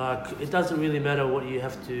 Like, it doesn't really matter what you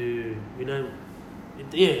have to, in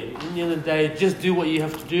the end of the day, just do what you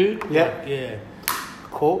have to do. Yeah.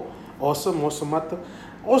 Cool. Awesome, Mata.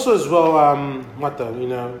 Also as well,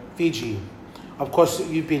 Mata, Fiji. Of course,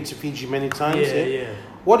 you've been to Fiji many times. Yeah.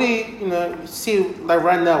 What do you, see, like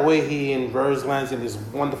right now we're here in Roselands in this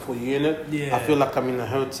wonderful unit. Yeah. I feel like I'm in a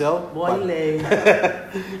hotel.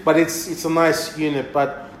 But it's a nice unit.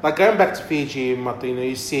 But like going back to Fiji, Mata,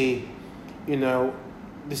 you see, you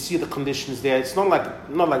see the conditions there. It's not like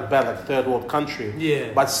bad, like third world country.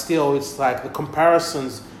 Yeah. But still, it's like the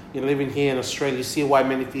comparisons. Living here in Australia, you see why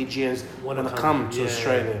many Fijians want to come to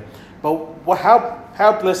Australia. But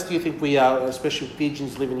how blessed do you think we are, especially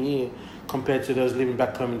Fijians living here, compared to those living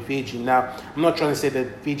back home in Fiji? Now, I'm not trying to say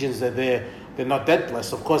that Fijians are there. They're not that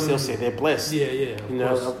blessed. Of course, they'll say they're blessed. Yeah.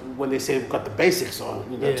 When they say we've got the basics,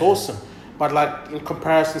 it's awesome. But like in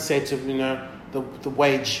comparison, say to the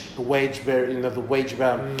wage,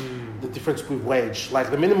 the difference with wage.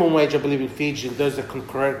 Like the minimum wage, I believe in Fiji, those that can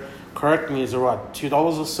correct me, is around $2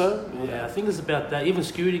 or so. Yeah, I think it's about that. Even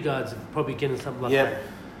security guards are probably getting something like that.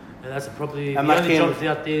 And that's probably and the only jobs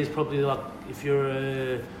out there is probably like if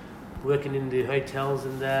you're working in the hotels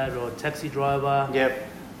and that, or a taxi driver. Yep.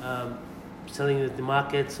 Selling at the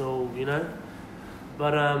markets, or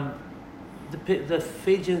But the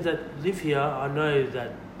Fijians that live here, I know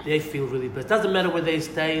that they feel really blessed. Doesn't matter where they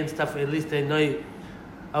stay and stuff. At least they know.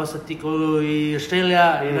 I was like,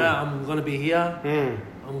 Australia, I'm gonna be here.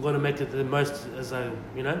 I'm gonna make it the most as I,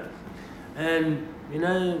 and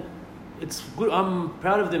it's good. I'm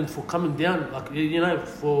proud of them for coming down, like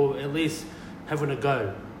for at least having a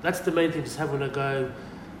go. That's the main thing, just having a go.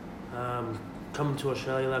 Coming to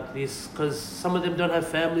Australia like this, because some of them don't have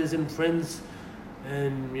families and friends,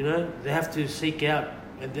 and they have to seek out,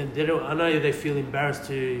 and then they don't. I know they feel embarrassed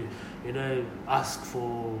to, ask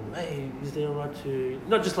for, hey, is there a right to,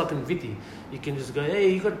 not just like in Viti, you can just go,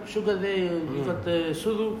 hey, you got sugar there, you got the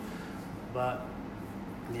sulu, but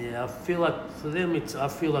yeah, I feel like for them, I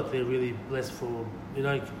feel like they're really blessed for,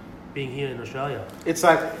 being here in Australia. It's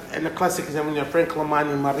like, in the classic example, Frank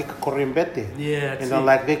Lamani and Marika Korimbete. Yeah,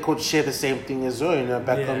 like they could share the same thing as well,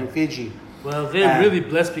 back home in Fiji. Well, they're really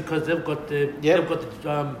blessed because they've got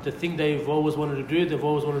Yep. the thing they've always wanted to do. They've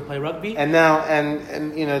always wanted to play rugby. And now,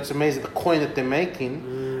 and you know, it's amazing the coin that they're making.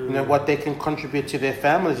 You know what they can contribute to their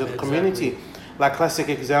families or the community. Like classic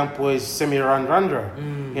example is Semiran Randra.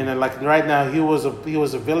 You know, like right now he was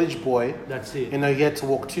a village boy. That's it. You know, he had to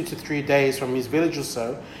walk 2 to 3 days from his village or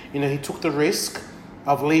so. You know, he took the risk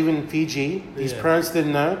of leaving Fiji. His parents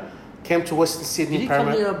didn't know. Came to Western Sydney. Did he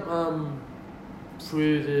come here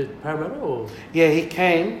through the Parramatta or? Yeah, he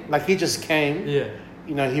came. Like he just came. Yeah.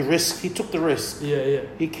 You know, he took the risk. Yeah.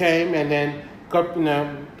 He came and then got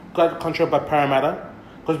a contract by Parramatta.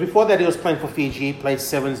 Because before that he was playing for Fiji, he played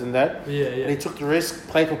sevens and that. Yeah. And he took the risk,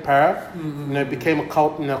 played for Para. You know, became a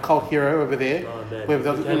cult hero over there. Oh, man. With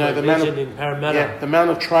the, Became you know, a the amount legend of in Parramatta. the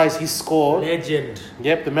amount of tries he scored. Legend.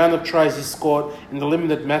 Yep, the amount of tries he scored in the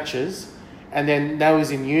limited matches. And then now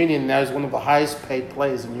he's in Union. Now he's one of the highest paid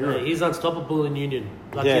players in Europe. Yeah, he's unstoppable in Union.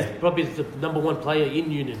 Like Yeah. he's probably the number one player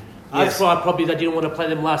in Union. Yes. That's why probably they didn't want to play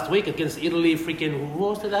them last week against Italy. Freaking who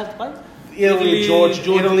else did they have to play?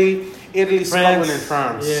 Italy, Scotland, and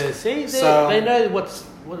France. Yeah, see, So- they know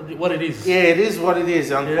what it is. Yeah, it is what it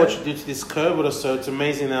is. Unfortunately, due to this COVID or so, it's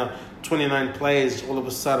amazing how 29 players all of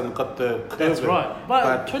a sudden got the COVID. That's right.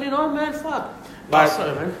 But 29, man, fuck. But,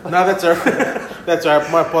 sorry, man. no, that's all right. That's all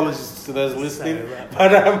right. My apologies to those listening. Sorry, right.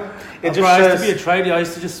 But it just I shows. used to be a tradie. I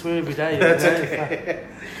used to just swear every day. That's you know? okay.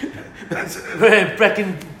 Back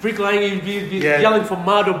in bricklaying, you'd be yelling for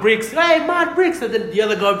mud or bricks. Hey, mud, bricks. And then the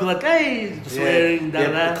other guy would be like, hey, swearing,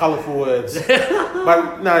 the colourful words.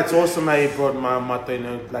 But no, it's awesome how you brought my motto, you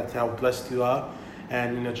know, like how blessed you are.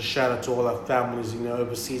 And, you know, just shout out to all our families, you know,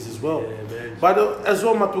 overseas as well. Yeah, man. But as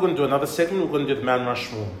well, Matt, we're going to do another segment. We're going to do the Mount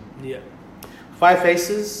Rushmore. Yeah. 5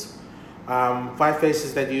 faces. 5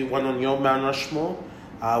 faces that you want on your Mount Rushmore.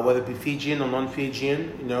 Whether it be Fijian or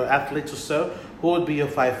non-Fijian, you know, athletes or so. Who would be your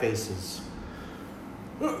 5 faces?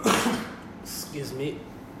 Excuse me.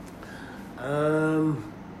 Man,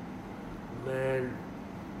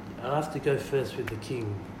 I have to go first with the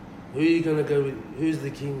king. Who are you gonna go with? Who's the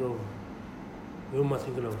king of? Who am I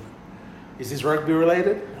thinking of? Is this rugby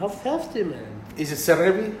related? Have to, man. Is it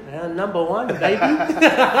Serevi? Number 1, baby.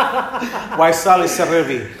 Waisali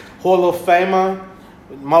Serevi, Hall of Famer,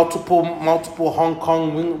 multiple Hong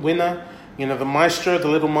Kong winner. You know, the maestro, the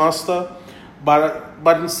little master.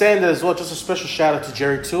 But in saying that as well, just a special shout out to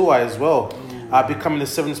Jerry Tuai as well, becoming the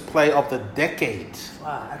 7th player of the decade.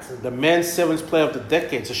 Wow, that's The men's 7th player of the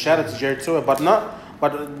decade. So shout out to Jerry Tuai,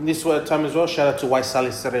 but this time as well, shout out to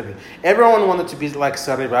Waisali Serevi. Everyone wanted to be like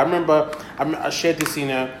Serevi. I remember I shared this, you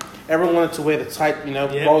know. Everyone wanted to wear the tight, you know,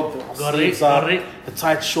 roll the sleeves up, the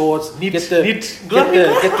tight shorts, get the Serevi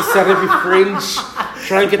fringe,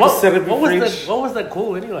 try and get the Serevi fringe. What was that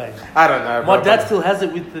called anyway? I don't know. My dad still has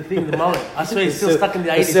it with the thing, the mullet. I swear he's still stuck in the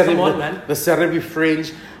 80s. Come on, man. The Serevi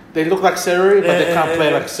fringe. They look like Serevi, but they can't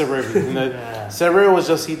play like Serevi. You know,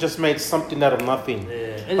 Serevi he just made something out of nothing.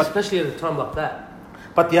 Yeah, and especially at a time like that.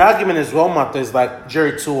 But the argument as well, Matt, is like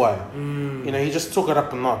Jerry Tuai. You know, he just took it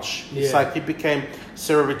up a notch. It's like he became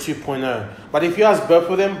Serevi 2.0. But if you ask both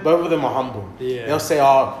of them are humble. Yeah. They'll say,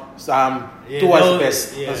 Tuai's the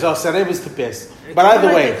best. Yeah. They'll say Serevi's the best. But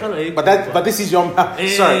either way, but this is your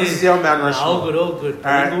this is your Mount Rushmore. All good. All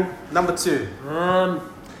right, number 2.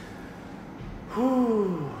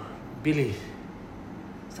 Billy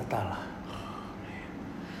Satala.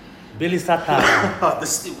 Billy Satala.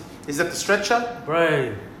 Is that the stretcher?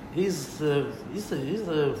 Bro, he's a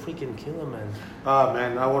freaking killer, man. Oh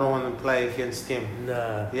man, I wouldn't want to play against him.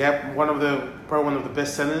 Nah. Yeah, probably one of the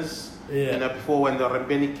best centers. Yeah. You know, before when the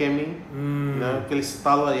Rembeni came in. You know, Billy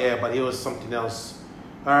Satala, but he was something else.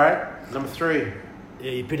 All right, number 3.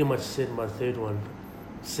 Yeah, you pretty much said my third one.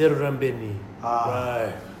 Ser Rambeni.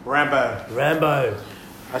 Right. Rambo.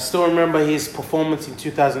 I still remember his performance in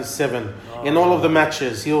 2007. In all of the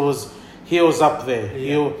matches, he was up there.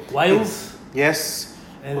 Yeah. Wales? Yes.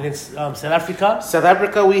 And against South Africa? South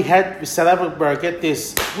Africa, bro, get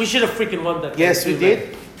this. We should have freaking won that. Yes, we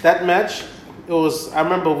did. That match, I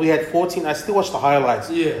remember we had 14. I still watch the highlights.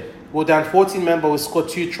 Yeah. We were down 14 men, but we scored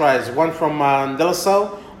 2 tries. One from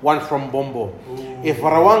Delasau, one from Bombo. Ooh. If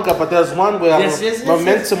Rawanga, but there's one where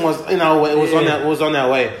momentum was in our way. It was on our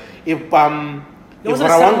way. If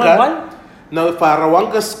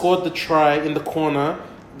Rawanga scored the try in the corner,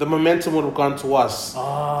 the momentum would have gone to us.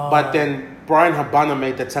 But then Brian Habana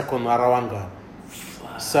made the tackle on Rawanga.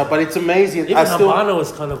 So, but it's amazing. Even Habana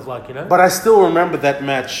was kind of like, you know. But I still remember that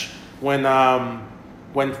match when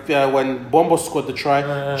Bombo scored the try.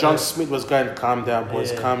 John Smith was going, calm down,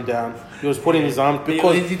 boys, calm down. He was putting his arm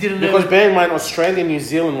because bear in mind, Australia and New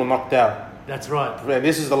Zealand were knocked out. That's right. Man,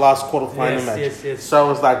 this is the last quarterfinal match. Yes. So I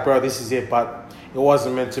was like, bro, this is it, but it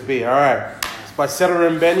wasn't meant to be. All right. But Settle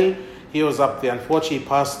Mbeni, he was up there. Unfortunately, he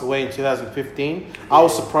passed away in 2015. I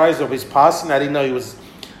was surprised of his passing. I didn't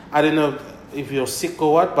know if he was sick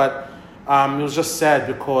or what, but it was just sad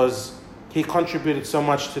because he contributed so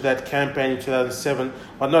much to that campaign in 2007,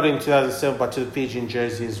 but not in 2007, but to the Fijian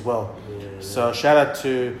jersey as well. Yeah. So shout out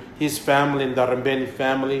to his family and the Rembeni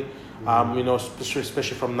family,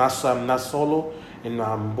 especially from Nasolo in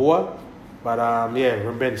Bua. But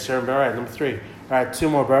Rembeni, Serenbe. All right, number 3. All right, 2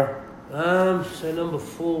 more, bro. So number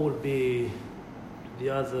 4 would be the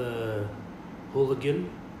other hooligan,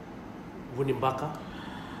 Wunimbaka.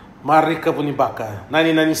 Marika Vunimbaka,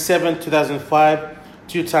 1997, 2005,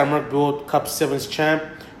 2-time Rugby World Cup Sevens champ,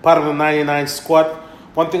 part of the 99 squad.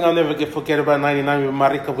 One thing I'll never forget about 99 with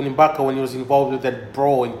Marika Vunimbaka when he was involved with that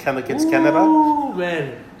brawl in Canada against Canada. Ooh,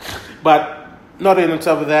 man. But not even on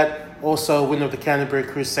top of that, also winner of the Canterbury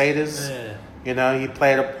Crusaders. Yeah. You know, he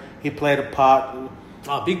played a part.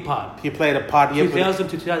 Oh, big part. He played a part. 2000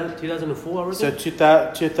 to 2004, I reckon? So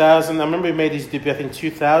 2000, I remember he made his debut, I think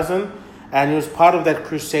 2000, and he was part of that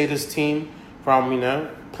Crusaders team from,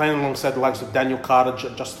 playing alongside the likes of Daniel Carter,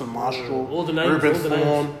 Justin Marshall, all the names, Ruben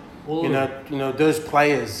all the Thorne, names. those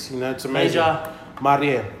players, it's amazing.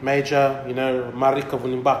 Major, Marika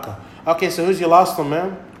Vunimbaka. Okay, so who's your last one,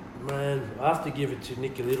 man? Man, I have to give it to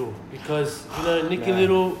Nicky Little because, Nicky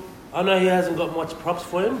Little, I know he hasn't got much props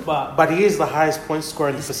for him, but he is the highest point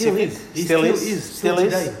scorer in the Pacific. He still is.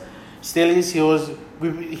 Still is. He was.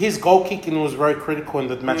 His goal kicking was very critical in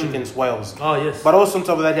the match against Wales. Oh, yes. But also on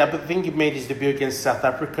top of that, I think he made his debut against South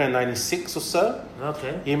Africa in '96 or so.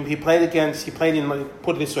 Okay. He played in,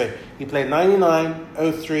 put it this way, he played 99,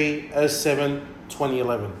 03, 07,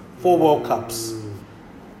 2011. 4 World Cups.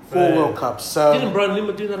 4 World Cups. So didn't Brian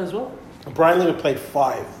Lima do that as well? Brian Lima played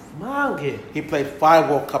 5. Mange. He played 5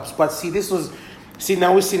 World Cups. But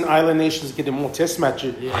now we're seeing island nations getting more test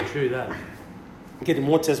matches. Yeah, true that. Getting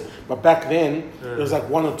more tests, but back then it was like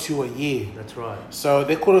 1 or 2 a year. That's right. So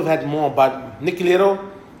they could have had more, but Nicky Little,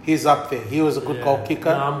 he's up there. He was a good goal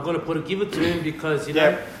kicker. No, I'm gonna give it to him because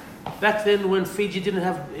back then when Fiji didn't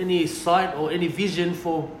have any sight or any vision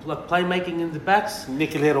for like playmaking in the backs,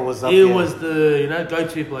 Nicky Little was up he there. was the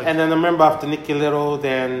go-to player. And then I remember after Nicky Little,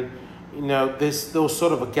 then there was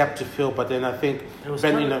sort of a gap to fill, but then I think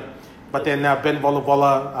But then now Ben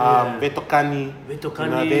Volavola, Vetokani,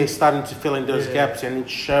 they're starting to fill in those gaps, and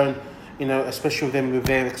it's shown, especially with them with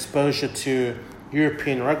their exposure to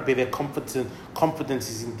European rugby, their confidence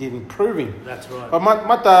is indeed improving. That's right. But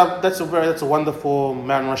Mata, that's a wonderful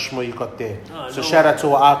Mount Rushmore you got there. Shout out to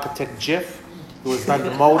our architect Jeff, who has done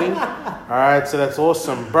the molding. All right, so that's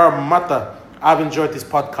awesome, bro. Mata, I've enjoyed this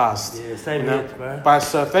podcast. Yeah, same here, bro. But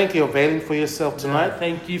so thank you for availing for yourself tonight. Yeah,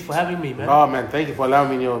 thank you for having me, man. Oh man, thank you for allowing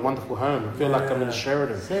me in your wonderful home. I feel like I'm in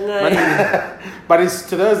Sheridan. But, but it's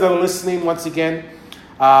to those that are listening once again.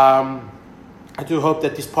 I do hope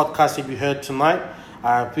that this podcast that you heard tonight,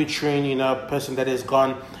 featuring a person that has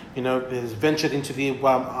gone, has ventured into the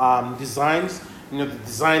designs, the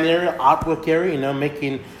design area, artwork area,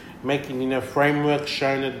 making framework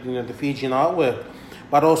showing the Fijian artwork.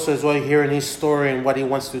 But also as well hearing his story and what he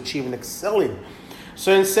wants to achieve and excel in.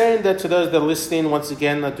 So in saying that, to those that are listening, once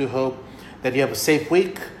again, I do hope that you have a safe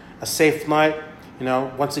week, a safe night.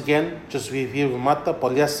 Once again, just with here with Mata,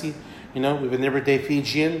 Poliasi, with an everyday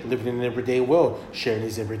Fijian, living in an everyday world, sharing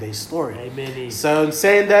his everyday story. Amen. So in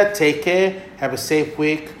saying that, take care, have a safe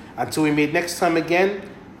week. Until we meet next time again,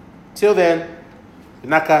 till then,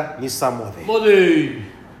 Naka Nisamode.